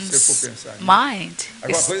one's mind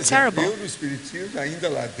is terrible.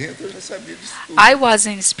 I was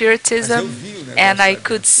in Spiritism and I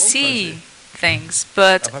could see things,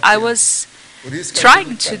 but I was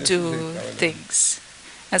trying to do things.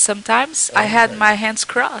 And sometimes I had my hands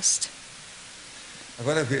crossed.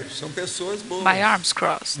 My arms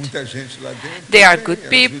crossed. They are good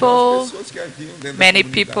people. Many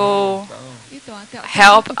people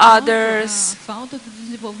help others.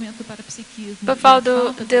 But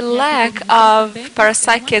the lack of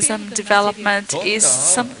parapsychism development is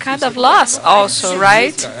some kind of loss also,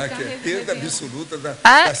 right?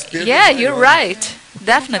 Yeah, you're right.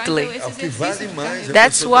 Definitely.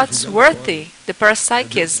 That's what's worthy, the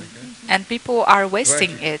parapsychism. And people are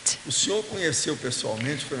wasting it.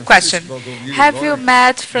 Question. Have you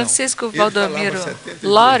met Francisco Waldo Vieira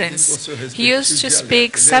Lawrence? He used to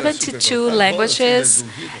speak 72 languages.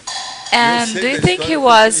 And do you think he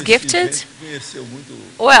was gifted?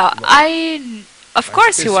 Well, of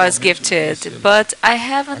course he was gifted, but I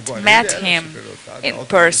haven't met him in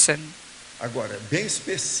person.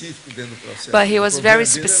 But he was very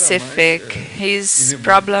specific. His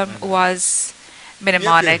problem was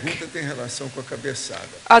mnemonic.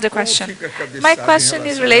 Other question. My question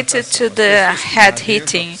is related to the head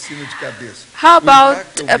hitting. How about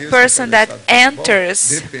a person that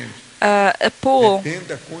enters a pool,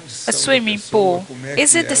 a swimming pool?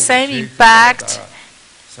 Is it the same impact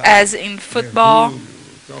as in football?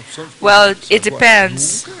 Well, it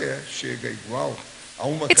depends.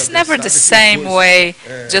 It's never the same way,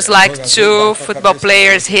 just like two football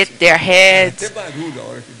players hit their heads.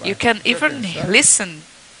 You can even listen.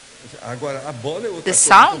 The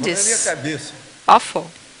sound is awful.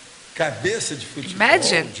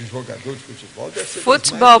 Imagine,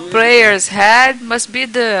 football players' head must be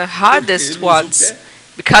the hardest ones,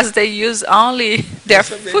 because they use only their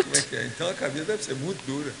foot.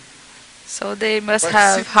 So they must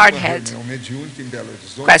have hard head.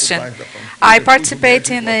 Question. I participate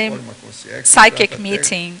in a psychic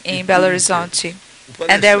meeting in Belo Horizonte,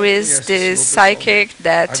 and there is this psychic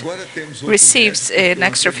that receives an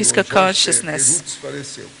extraphysical consciousness.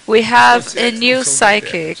 We have a new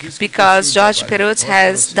psychic because Jorge Perutz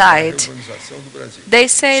has died. They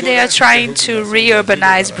say they are trying to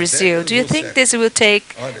reurbanize Brazil. Do you think this will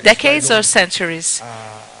take decades or centuries?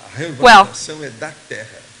 Well,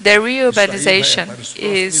 the reurbanization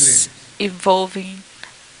is involving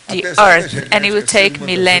the earth, and it will take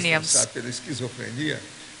millenniums.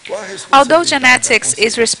 Although genetics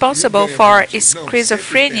is responsible for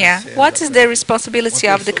schizophrenia, what is the responsibility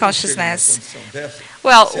of the consciousness?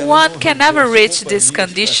 Well, one can never reach this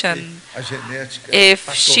condition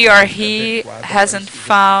if she or he hasn't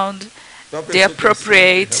found the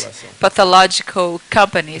appropriate pathological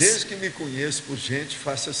companies.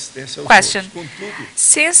 Question.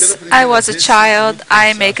 Since I was a child,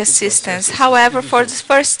 I make assistance. However, for the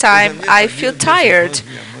first time, I feel tired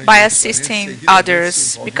by assisting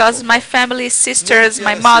others because my family, sisters,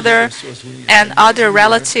 my mother, and other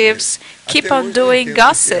relatives keep on doing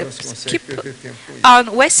gossips, keep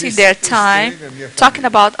on wasting their time talking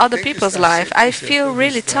about other people's life. I feel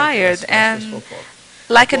really tired and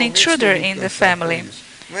like an intruder in the family.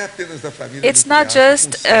 It's not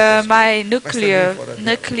just my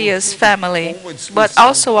nucleus family, but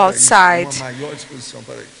also outside.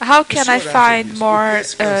 How can I find more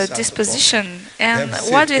disposition? And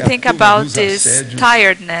what do you think about this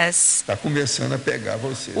tiredness?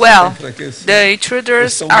 Well, the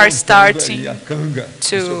intruders are starting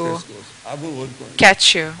to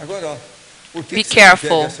catch you. Be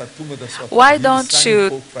careful. Why don't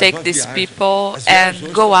you take these people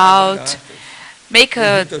and go out, make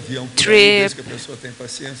a trip?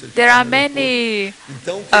 There are many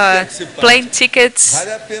plane tickets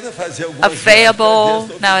available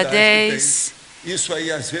nowadays.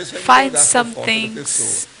 Find some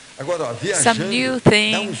things, some new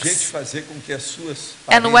things,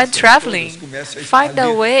 and when traveling, find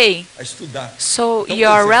a way so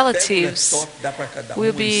your relatives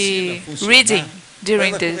will be reading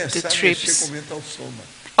during the trips.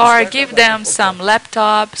 Or give them some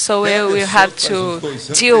laptop so we will have to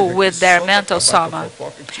deal with their mental soma.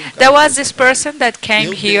 There was this person that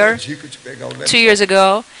came here 2 years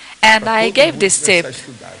ago, and I gave this tip.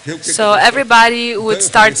 So everybody would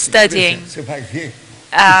start studying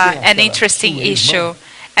an interesting issue.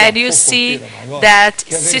 and you see that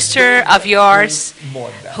sister of yours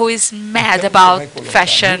who is mad about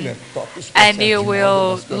fashion, and you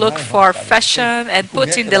will look for fashion and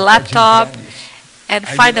put in the laptop and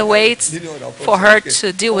find a way for her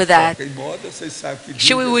to deal with that.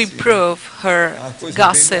 She will improve her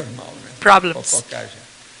gossip problems.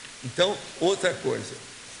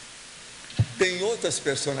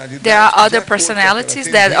 There are other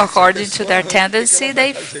personalities that, according to their tendency,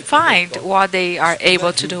 they find what they are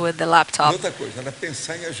able to do with the laptop.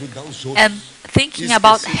 And thinking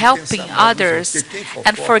about helping others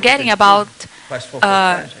and forgetting about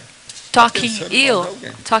talking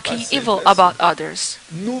evil about others.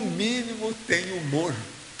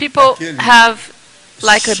 People have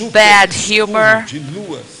like a bad humor,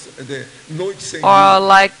 or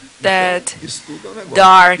like that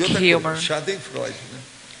dark humor.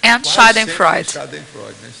 And Schadenfreude.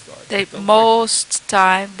 Most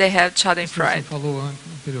time they have Schadenfreude.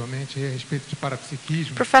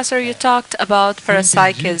 Professor, you talked about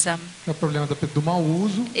parapsychism.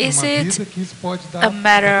 Is it a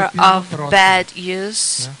matter of bad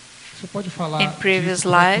use in previous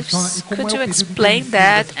lives? Could you explain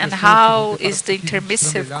that, and how is the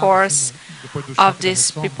intermissive course of these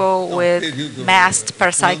people with masked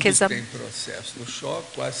parapsychism?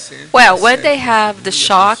 Well, when they have the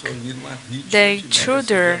shock, the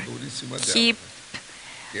intruder keep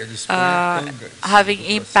having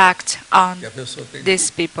impact on these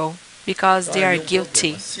people because they are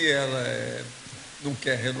guilty.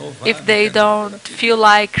 If they don't feel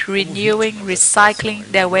like renewing, recycling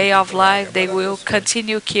their way of life, they will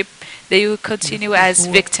continue as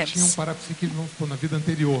victims. But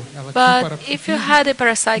if you had a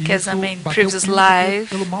parapsychism in previous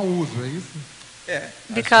life,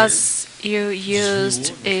 because you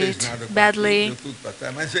used it badly,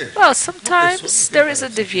 well, sometimes there is a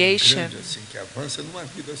deviation.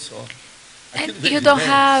 And you don't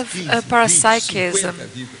have a parapsychism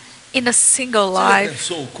in a single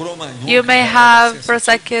life. You may have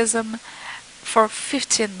parapsychism for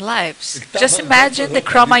 15 lives. Just imagine the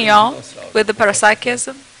Cro-Magnon with the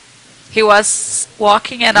parapsychism. He was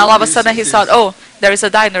walking and all of a sudden he thought, oh, there is a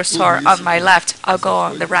dinosaur on my left, I'll go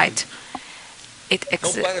on the right. It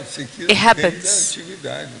happens.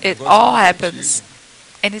 It all happens.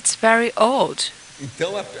 And it's very old. So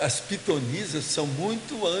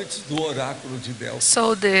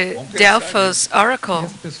the Delphos oracle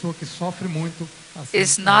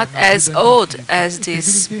is not as old as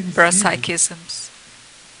these parapsychisms.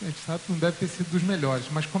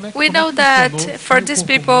 We know that for these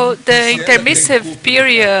people the intermissive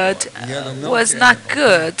period was not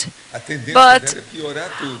good. But,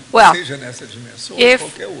 well, if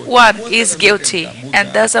one is guilty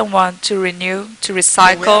and doesn't want to renew, to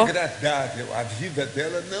recycle,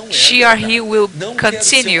 she or he will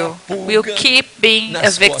continue, will keep being a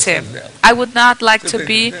victim. I would not like to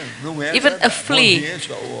be even a flea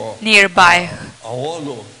nearby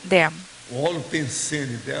them.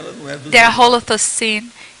 Their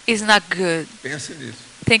holocene is not good.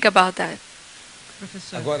 Think about that.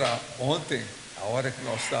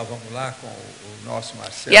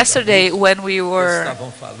 Yesterday, when we were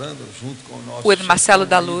with Marcelo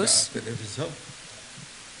da Luz,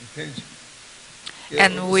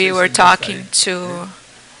 and we were talking to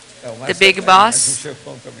the big boss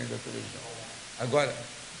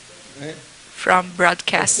from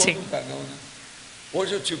broadcasting,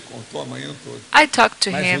 I talked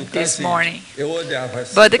to him this morning,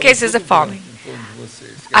 but the case is the following.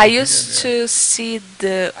 I used to see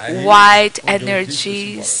the white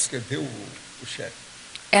energies,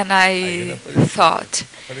 and I thought,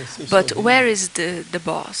 but where is the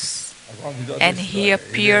boss? And he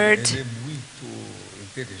appeared,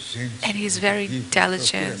 and he's very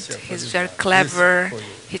intelligent, he's very clever,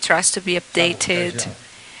 he tries to be updated.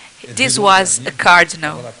 This was a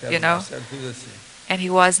cardinal, you know, and he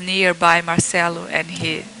was nearby Marcelo, and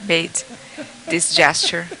he made this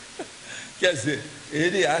gesture.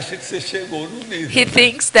 He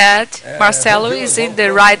thinks that Marcelo is in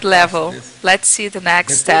the right level. Let's see the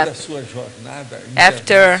next step.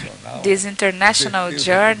 After this international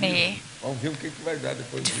journey,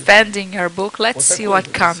 defending your book, let's see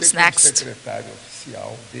what comes next.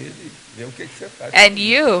 And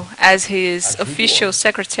you, as his official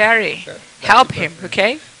secretary, help him,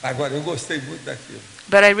 okay?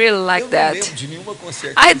 But I really like that.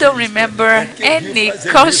 I don't remember any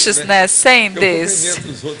consciousness saying this,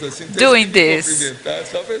 doing this.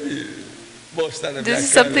 This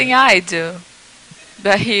is something I do.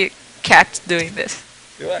 But he kept doing this.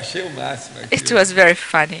 It was very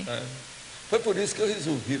funny. Foi por isso que eu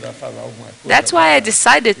resolvi lá falar alguma coisa. That's why I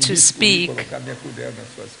decided to speak colocar minha colher nas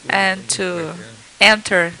suas coisas, and to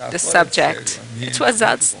enter the subject. It was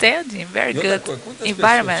outstanding, very good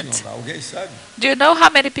environment. Alguém sabe? Do you know how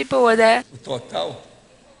many people were there? O total?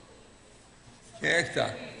 Quem é que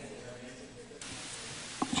tá?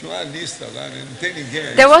 Tinha uma lista lá, né? Não tem ninguém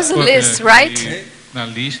aí. There was a list, right? Na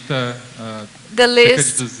lista, The cerca de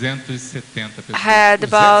list 270 pessoas. had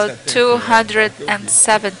about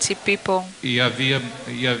 270 people. E havia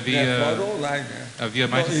online, né? havia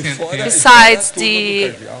mais de centenas. Besides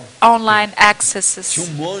the online accesses Tinha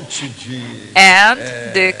monte de and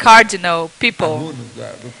the cardinal people, alunos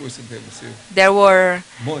do curso intermissivo. there were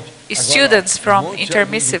Monte. students from Monte de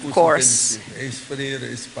intermissive aluno do course, curso intermissivo. Ex-freira,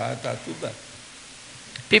 ex-padre, tá tudo lá.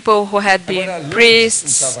 people who had been Agora, Lourdes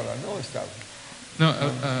priests. não estava lá, não estava. Não,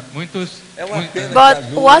 muitos. É uma pena que But a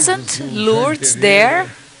Lourdes, wasn't o Jaime Lourdes Pereira, there?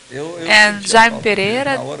 eu And senti a Jaime falta Pereira?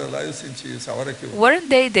 dele. Na hora lá eu senti isso. A hora que Weren't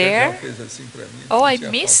they o there? Pedro fez assim pra mim, Oh, I senti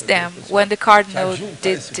a missed falta them dele. when the cardinal Juntar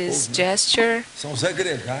did esse this povo, né? gesture. São os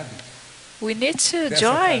agregados. We need to Dessa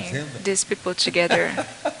join fazenda. these people together.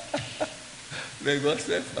 O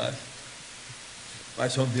negócio é fácil.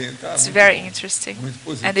 Mas o ambiente está It's muito very bom, interesting. muito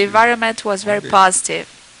positivo. And the environment was very positive.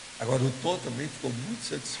 Agora o Tom também ficou muito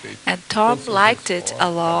satisfeito. And Tom Com suas liked it a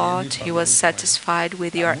respostas, lot. ele He falou was demais. satisfied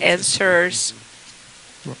with your Muito answers.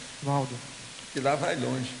 Waldo, Que lá vai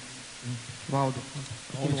longe. Waldo,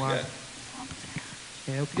 Onde continuar. quer.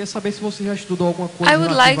 Eu queria saber se você já estudou alguma coisa I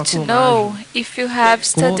would relativa like à to clonagem. know if you have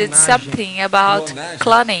studied Clonagem. something about Clonagem.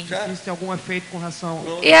 cloning. Já? Existe algum efeito com relação...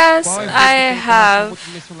 Yes, Qual é o efeito I que tem com relação à have.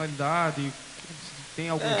 multidimensionalidade? Se tem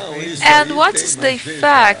algum Não, efeito? isso And aí what tem, is mas the veja,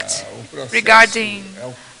 effect o processo regarding é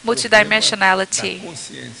o multidimensionality? problema da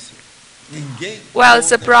consciência. Ninguém Well,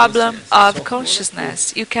 it's a clona problem consciência, só of clona consciousness.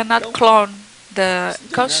 corpo. You cannot Então, clone the não tem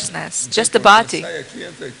consciousness, nada. just the Não tem body. problema, sai aqui,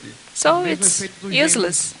 entra aqui. So O mesmo it's efeito do gênio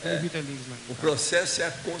useless. no vitalismo. O processo é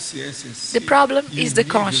a consciência em si. The problem e is o the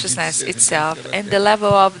nível de consciousness discernimento itself que ela and tem. the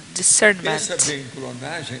level of Pensa discernment. bem em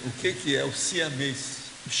clonagem, o que é o siamês,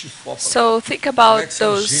 o chifópata? So think Como about é que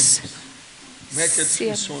são os those gêmeos? Como é que eles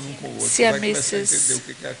Siam- funcionam um com o outro? Você vai começar a Siameses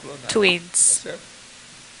entender o que é a clonagem. twins. Tá certo?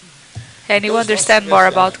 And you understand more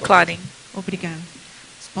about cloning. Obrigada.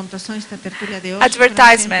 Pontuações da tertúlia de hoje.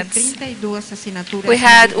 Advertisements. 32 assinaturas. We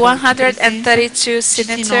had no livro de 132 presença,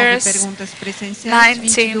 19 signatures, perguntas presenciais, 19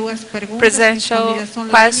 22 perguntas presential respondidas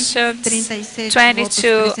online, questions, 37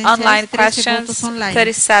 22 votos online presenciais, 13 questions, votos online.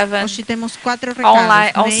 37 Hoje temos 4 recados.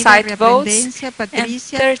 online on-site Neira, votes Reaprendência, and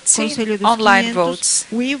Patrícia, 13 Conselho dos online 500, votes.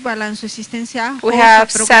 Will, Balanço Existencial, We Rosa,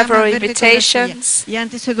 have Programa, several Verde, Ecografia. invitations, E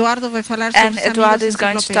antes Eduardo vai falar sobre and os amigos Eduardo is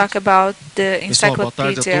going to talk about the Pessoal, boa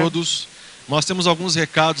tarde a encyclopedia. todos. Nós temos alguns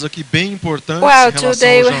recados aqui bem importantes Well, em relação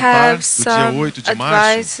today ao we jantar have do dia some 8 de março.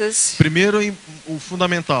 advices. Primeiro, o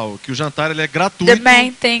fundamental, que o jantar ele é The gratuito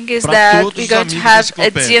main thing is para that todos we're os going to amigos da have a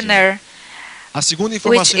enciclopédia. dinner A segunda which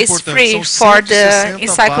informação is importante, free são for the 160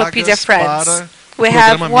 encyclopedia vagas friends. para o We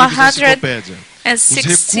have programa Amigos da Enciclopédia. Os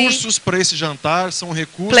 160 recursos para esse jantar são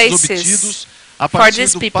recursos places obtidos a for partir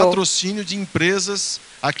these do people. patrocínio de empresas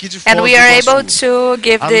aqui de Foz and do we are Iguaçu. able to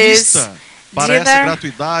give A this lista para essa dinner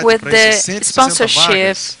gratuidade, with para the esses 160 sponsorship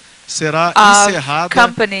vagas, será of encerrada no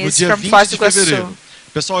companies dia from 20 Foz do de Iguaçu. fevereiro.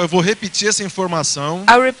 Pessoal, eu vou repetir essa informação,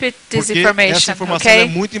 I'll repeat this porque information, essa informação okay? é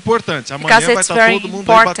muito importante. Amanhã Because vai it's estar very todo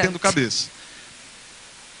mundo aí important. batendo cabeça.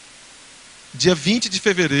 Dia 20 de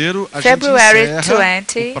fevereiro, a February gente encerra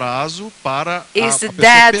 20 o prazo para a is the pessoa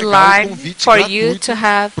pegar o deadline convite for you to gratuito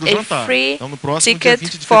have para o a jantar. free Então, no próximo dia 20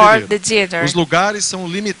 ticket de for fevereiro. the dinner. Os lugares são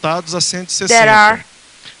limitados a 160. There are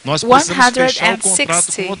Nós precisamos fechar o contrato com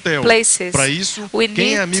 160 o hotel. places. Para isso, We quem é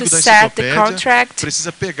need amigo to da set the enciclopédia contract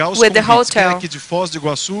precisa pegar os with the convites. Quem é hotel. aqui de Foz do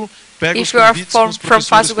Iguaçu, pega If os you are convites com os from professores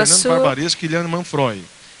Foz do Fernando Iguaçu, Barbaresco e Eliane Manfroy.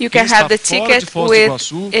 You Quem can have the está fora ticket de Foz do with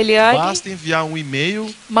Iguaçu, Eliane basta enviar um e-mail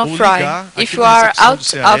ou Manfroy. ligar aqui If you na are recepção out do of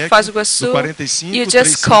CEAEC, Foz do Iguaçu, do 45 you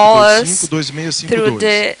just call us 3525 through 2652.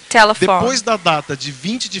 the telephone. Depois da data de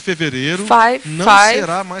 20 de fevereiro, Five, não five,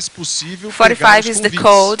 será mais possível 45 pegar os is the convites.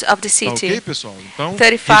 code of the Tá city. ok, pessoal? Então,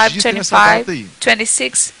 35, registrem essa data 25, aí.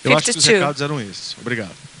 26, Eu acho que os 52. recados eram esses.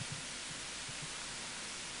 Obrigado.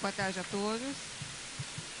 Boa tarde a todos.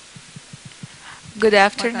 Good Boa tarde a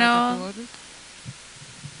afternoon. todos.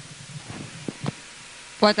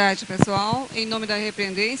 Boa tarde, pessoal. Em nome da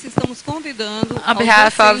Repreendência, estamos convidando On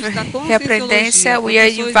behalf of Repreendência, we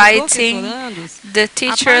are inviting the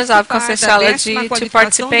teachers of Conscienciology to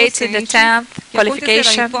participate in the 10th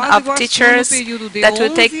qualification of teachers that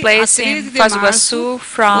will take place in Foz do Iguaçu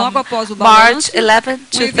from March 11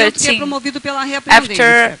 to 13.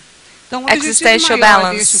 After Então, o objetivo existential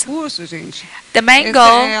maior deste balance. curso, gente, The main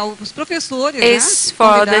goal os professores, is né,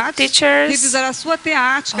 for the convidados, teachers revisar a sua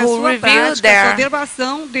teática, a who sua review prática, a their sua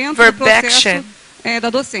verbação dentro do processo verbatim da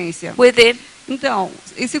docência. within Então,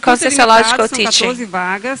 esse curso é Conscienciological limitado, são teaching. 14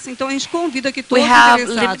 vagas, então a gente convida que We todos os have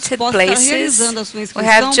interessados limited possam estar places. realizando a sua We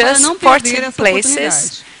inscrição have para just não 14 perder essa places.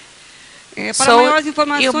 oportunidade. Para So maiores you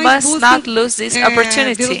informações, must busquem not lose this pelo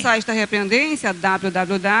opportunity. site da Reaprendência,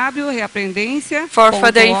 www.reaprendência.org, For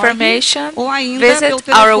further information, ou ainda visit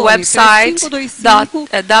pelo our telefone website 3525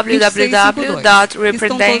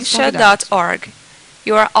 www.reaprendência.org.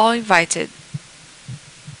 You are all invited.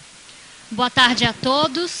 Boa tarde a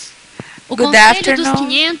todos. O Good Conselho dos afternoon.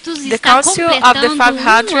 500 The está Council of the completando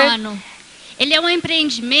 500 um ano. Ele é um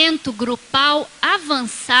empreendimento grupal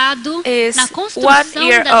avançado Is na construção 1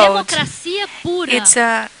 year da old. democracia pura. It's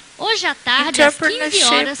a Hoje à tarde, às 15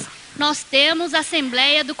 entrepreneurship horas, nós temos a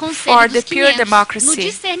Assembleia do for Conselho the dos pure 500 democracy. no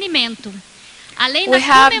discernimento. Além We da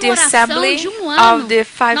have the comemoração assembly de um ano, of the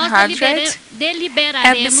nós 500,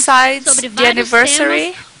 deliberaremos and besides sobre the vários anniversary,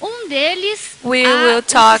 temas. Um deles, we will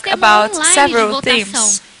talk o sistema about online de several votação,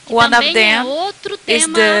 themes. que One of também them é outro is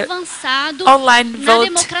tema the avançado online na vote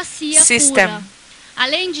democracia system, pura.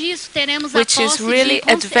 Além disso, teremos which a is posse really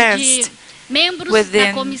de advanced membros da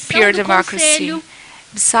within comissão pure do democracy. Conselho.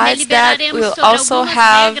 Besides that, Deliberaremos we'll sobre also algumas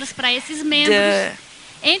have regras para esses membros, the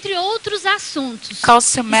entre outros assuntos.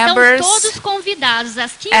 council Estão members, todos convidados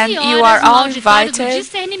às 15 and you horas are no all auditório do invited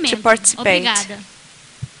discernimento. to participate. Obrigada.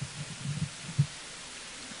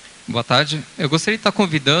 Boa tarde. Eu gostaria de estar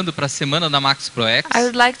convidando para a Semana da Max ProEx. I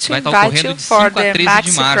would like to Vai estar invite ocorrendo you de for 5 a the 13 de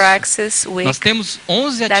Maxi março. Praxis Week Nós temos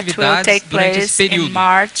 11 that will atividades take durante esse place in período.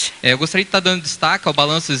 March, Eu gostaria de estar dando destaque ao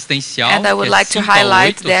balanço existencial, and I would que é like to 5 a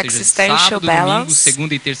highlight 8, the ou seja, existential sábado, domingo, balance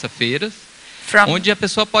segunda e terça-feira, from onde a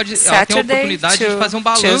pessoa pode ela tem a Saturday oportunidade de to fazer um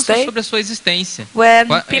balanço Tuesday, sobre a sua existência. when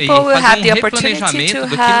E people will fazer have um the opportunity replanejamento to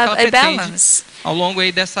daquilo que ela have a pretende balance ao longo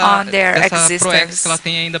aí dessa on their ProEx existence. que ela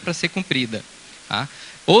tem ainda para ser cumprida. Tá?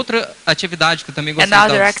 Outra atividade que eu também gostaria de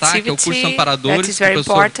Another dar destaque é o curso activity Amparadores, that is do very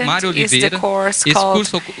professor important Mário is the Oliveira. course Esse called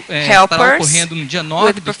curso estará Helpers ocorrendo no dia with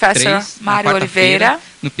 9 do Professor 3, na Mário quarta-feira, Oliveira.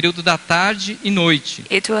 no período da tarde e noite.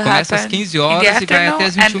 It will Começa às happen 15 in the horas e vai até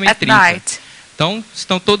às afternoon and at 21h30. night. Então,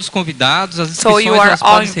 estão todos convidados. As So you inscrições are elas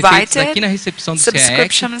all podem ser feitas invited. aqui na recepção do CEAEC.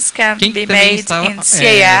 Subscriptions can Quem be também made está in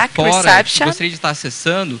CEAEC fora, reception. gostaria de estar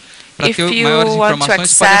acessando, para If ter you maiores want to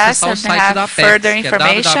informações, pode access acessar o and site have da APEX, further que é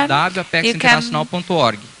information,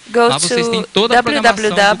 www.apexinternacional.org. Go Lá vocês têm to toda a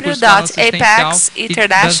programação do curso de balanço existencial e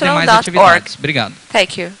das demais atividades. Obrigado.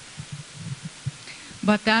 Thank you.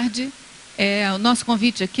 Boa tarde. O nosso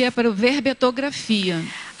convite aqui é para o verbetografia.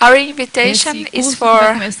 Our invitation Esse is curso for que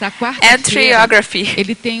vai começar quarta-feira. Entriography.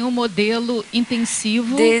 Ele tem um modelo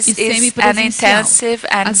intensivo This e is an semipresencial. intensive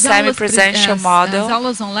and As semi-presential model. As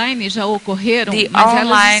aulas online já ocorreram, The mas elas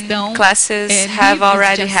online estão classes have livres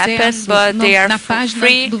already de happened, acesso but they are na página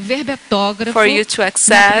free do verbetógrafo, for you to na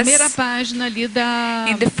access primeira página ali in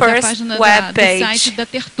the da first página web do page, site da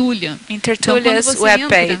Tertúlia. in Então, Tertulia's quando você web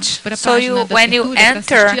entra page. para a So página da when you Tertúlia, para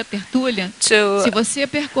enter assistir a Tertúlia, to se você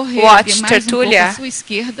percorrer watch mais Tertúlia, um pouco à sua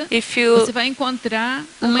esquerda, if you você vai encontrar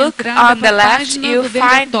uma look entrada on the para a left, página you do find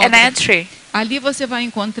an verbetógrafo. entry Ali você vai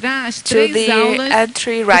encontrar as to 3 the aulas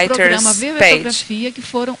entry do programa writers page. Verbetografia que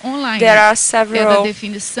foram online. There are É da several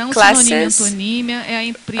definição, classes sinônimo e antonímia, é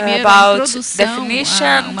a primeira about introdução,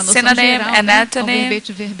 definition, uma noção synonym geral, and né, ao antony,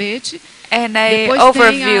 verbete. and a Depois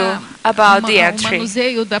overview tem about the o entry.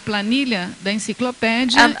 manuseio da planilha da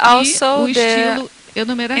enciclopédia And also e o the estilo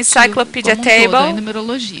enumerativo encyclopedia como um todo, a table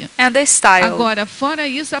numerologia. and the style. Agora, fora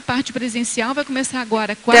isso, a parte presencial vai começar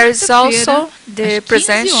agora There is quarta-feira, also the às 15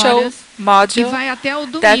 presential horas, e module vai até o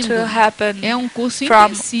that will domingo. happen É um curso from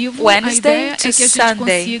intensivo. A Wednesday ideia to é que a gente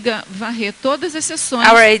Sunday. consiga varrer todas as sessões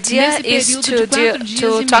Our idea nesse is período to, de 4 dias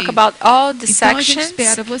to e talk meio. about all the Então, a gente sections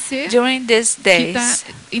espera você during these que days. está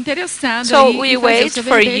interessado So aí we em fazer o wait seu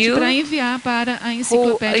for verbete you para enviar para a who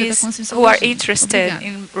enciclopédia da are Conscienciologia. interested Obrigada.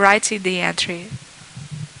 in writing the entry.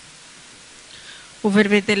 O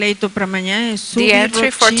verbete eleito para amanhã é The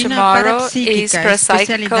entry for subrotina tomorrow parapsíquica, is Psychical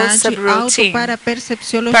especialidade Subroutine.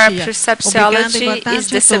 autoparapercepciologia. Obrigada e Parapsipsychology boa is tarde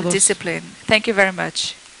the a todos. subdiscipline. Thank you very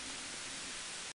much.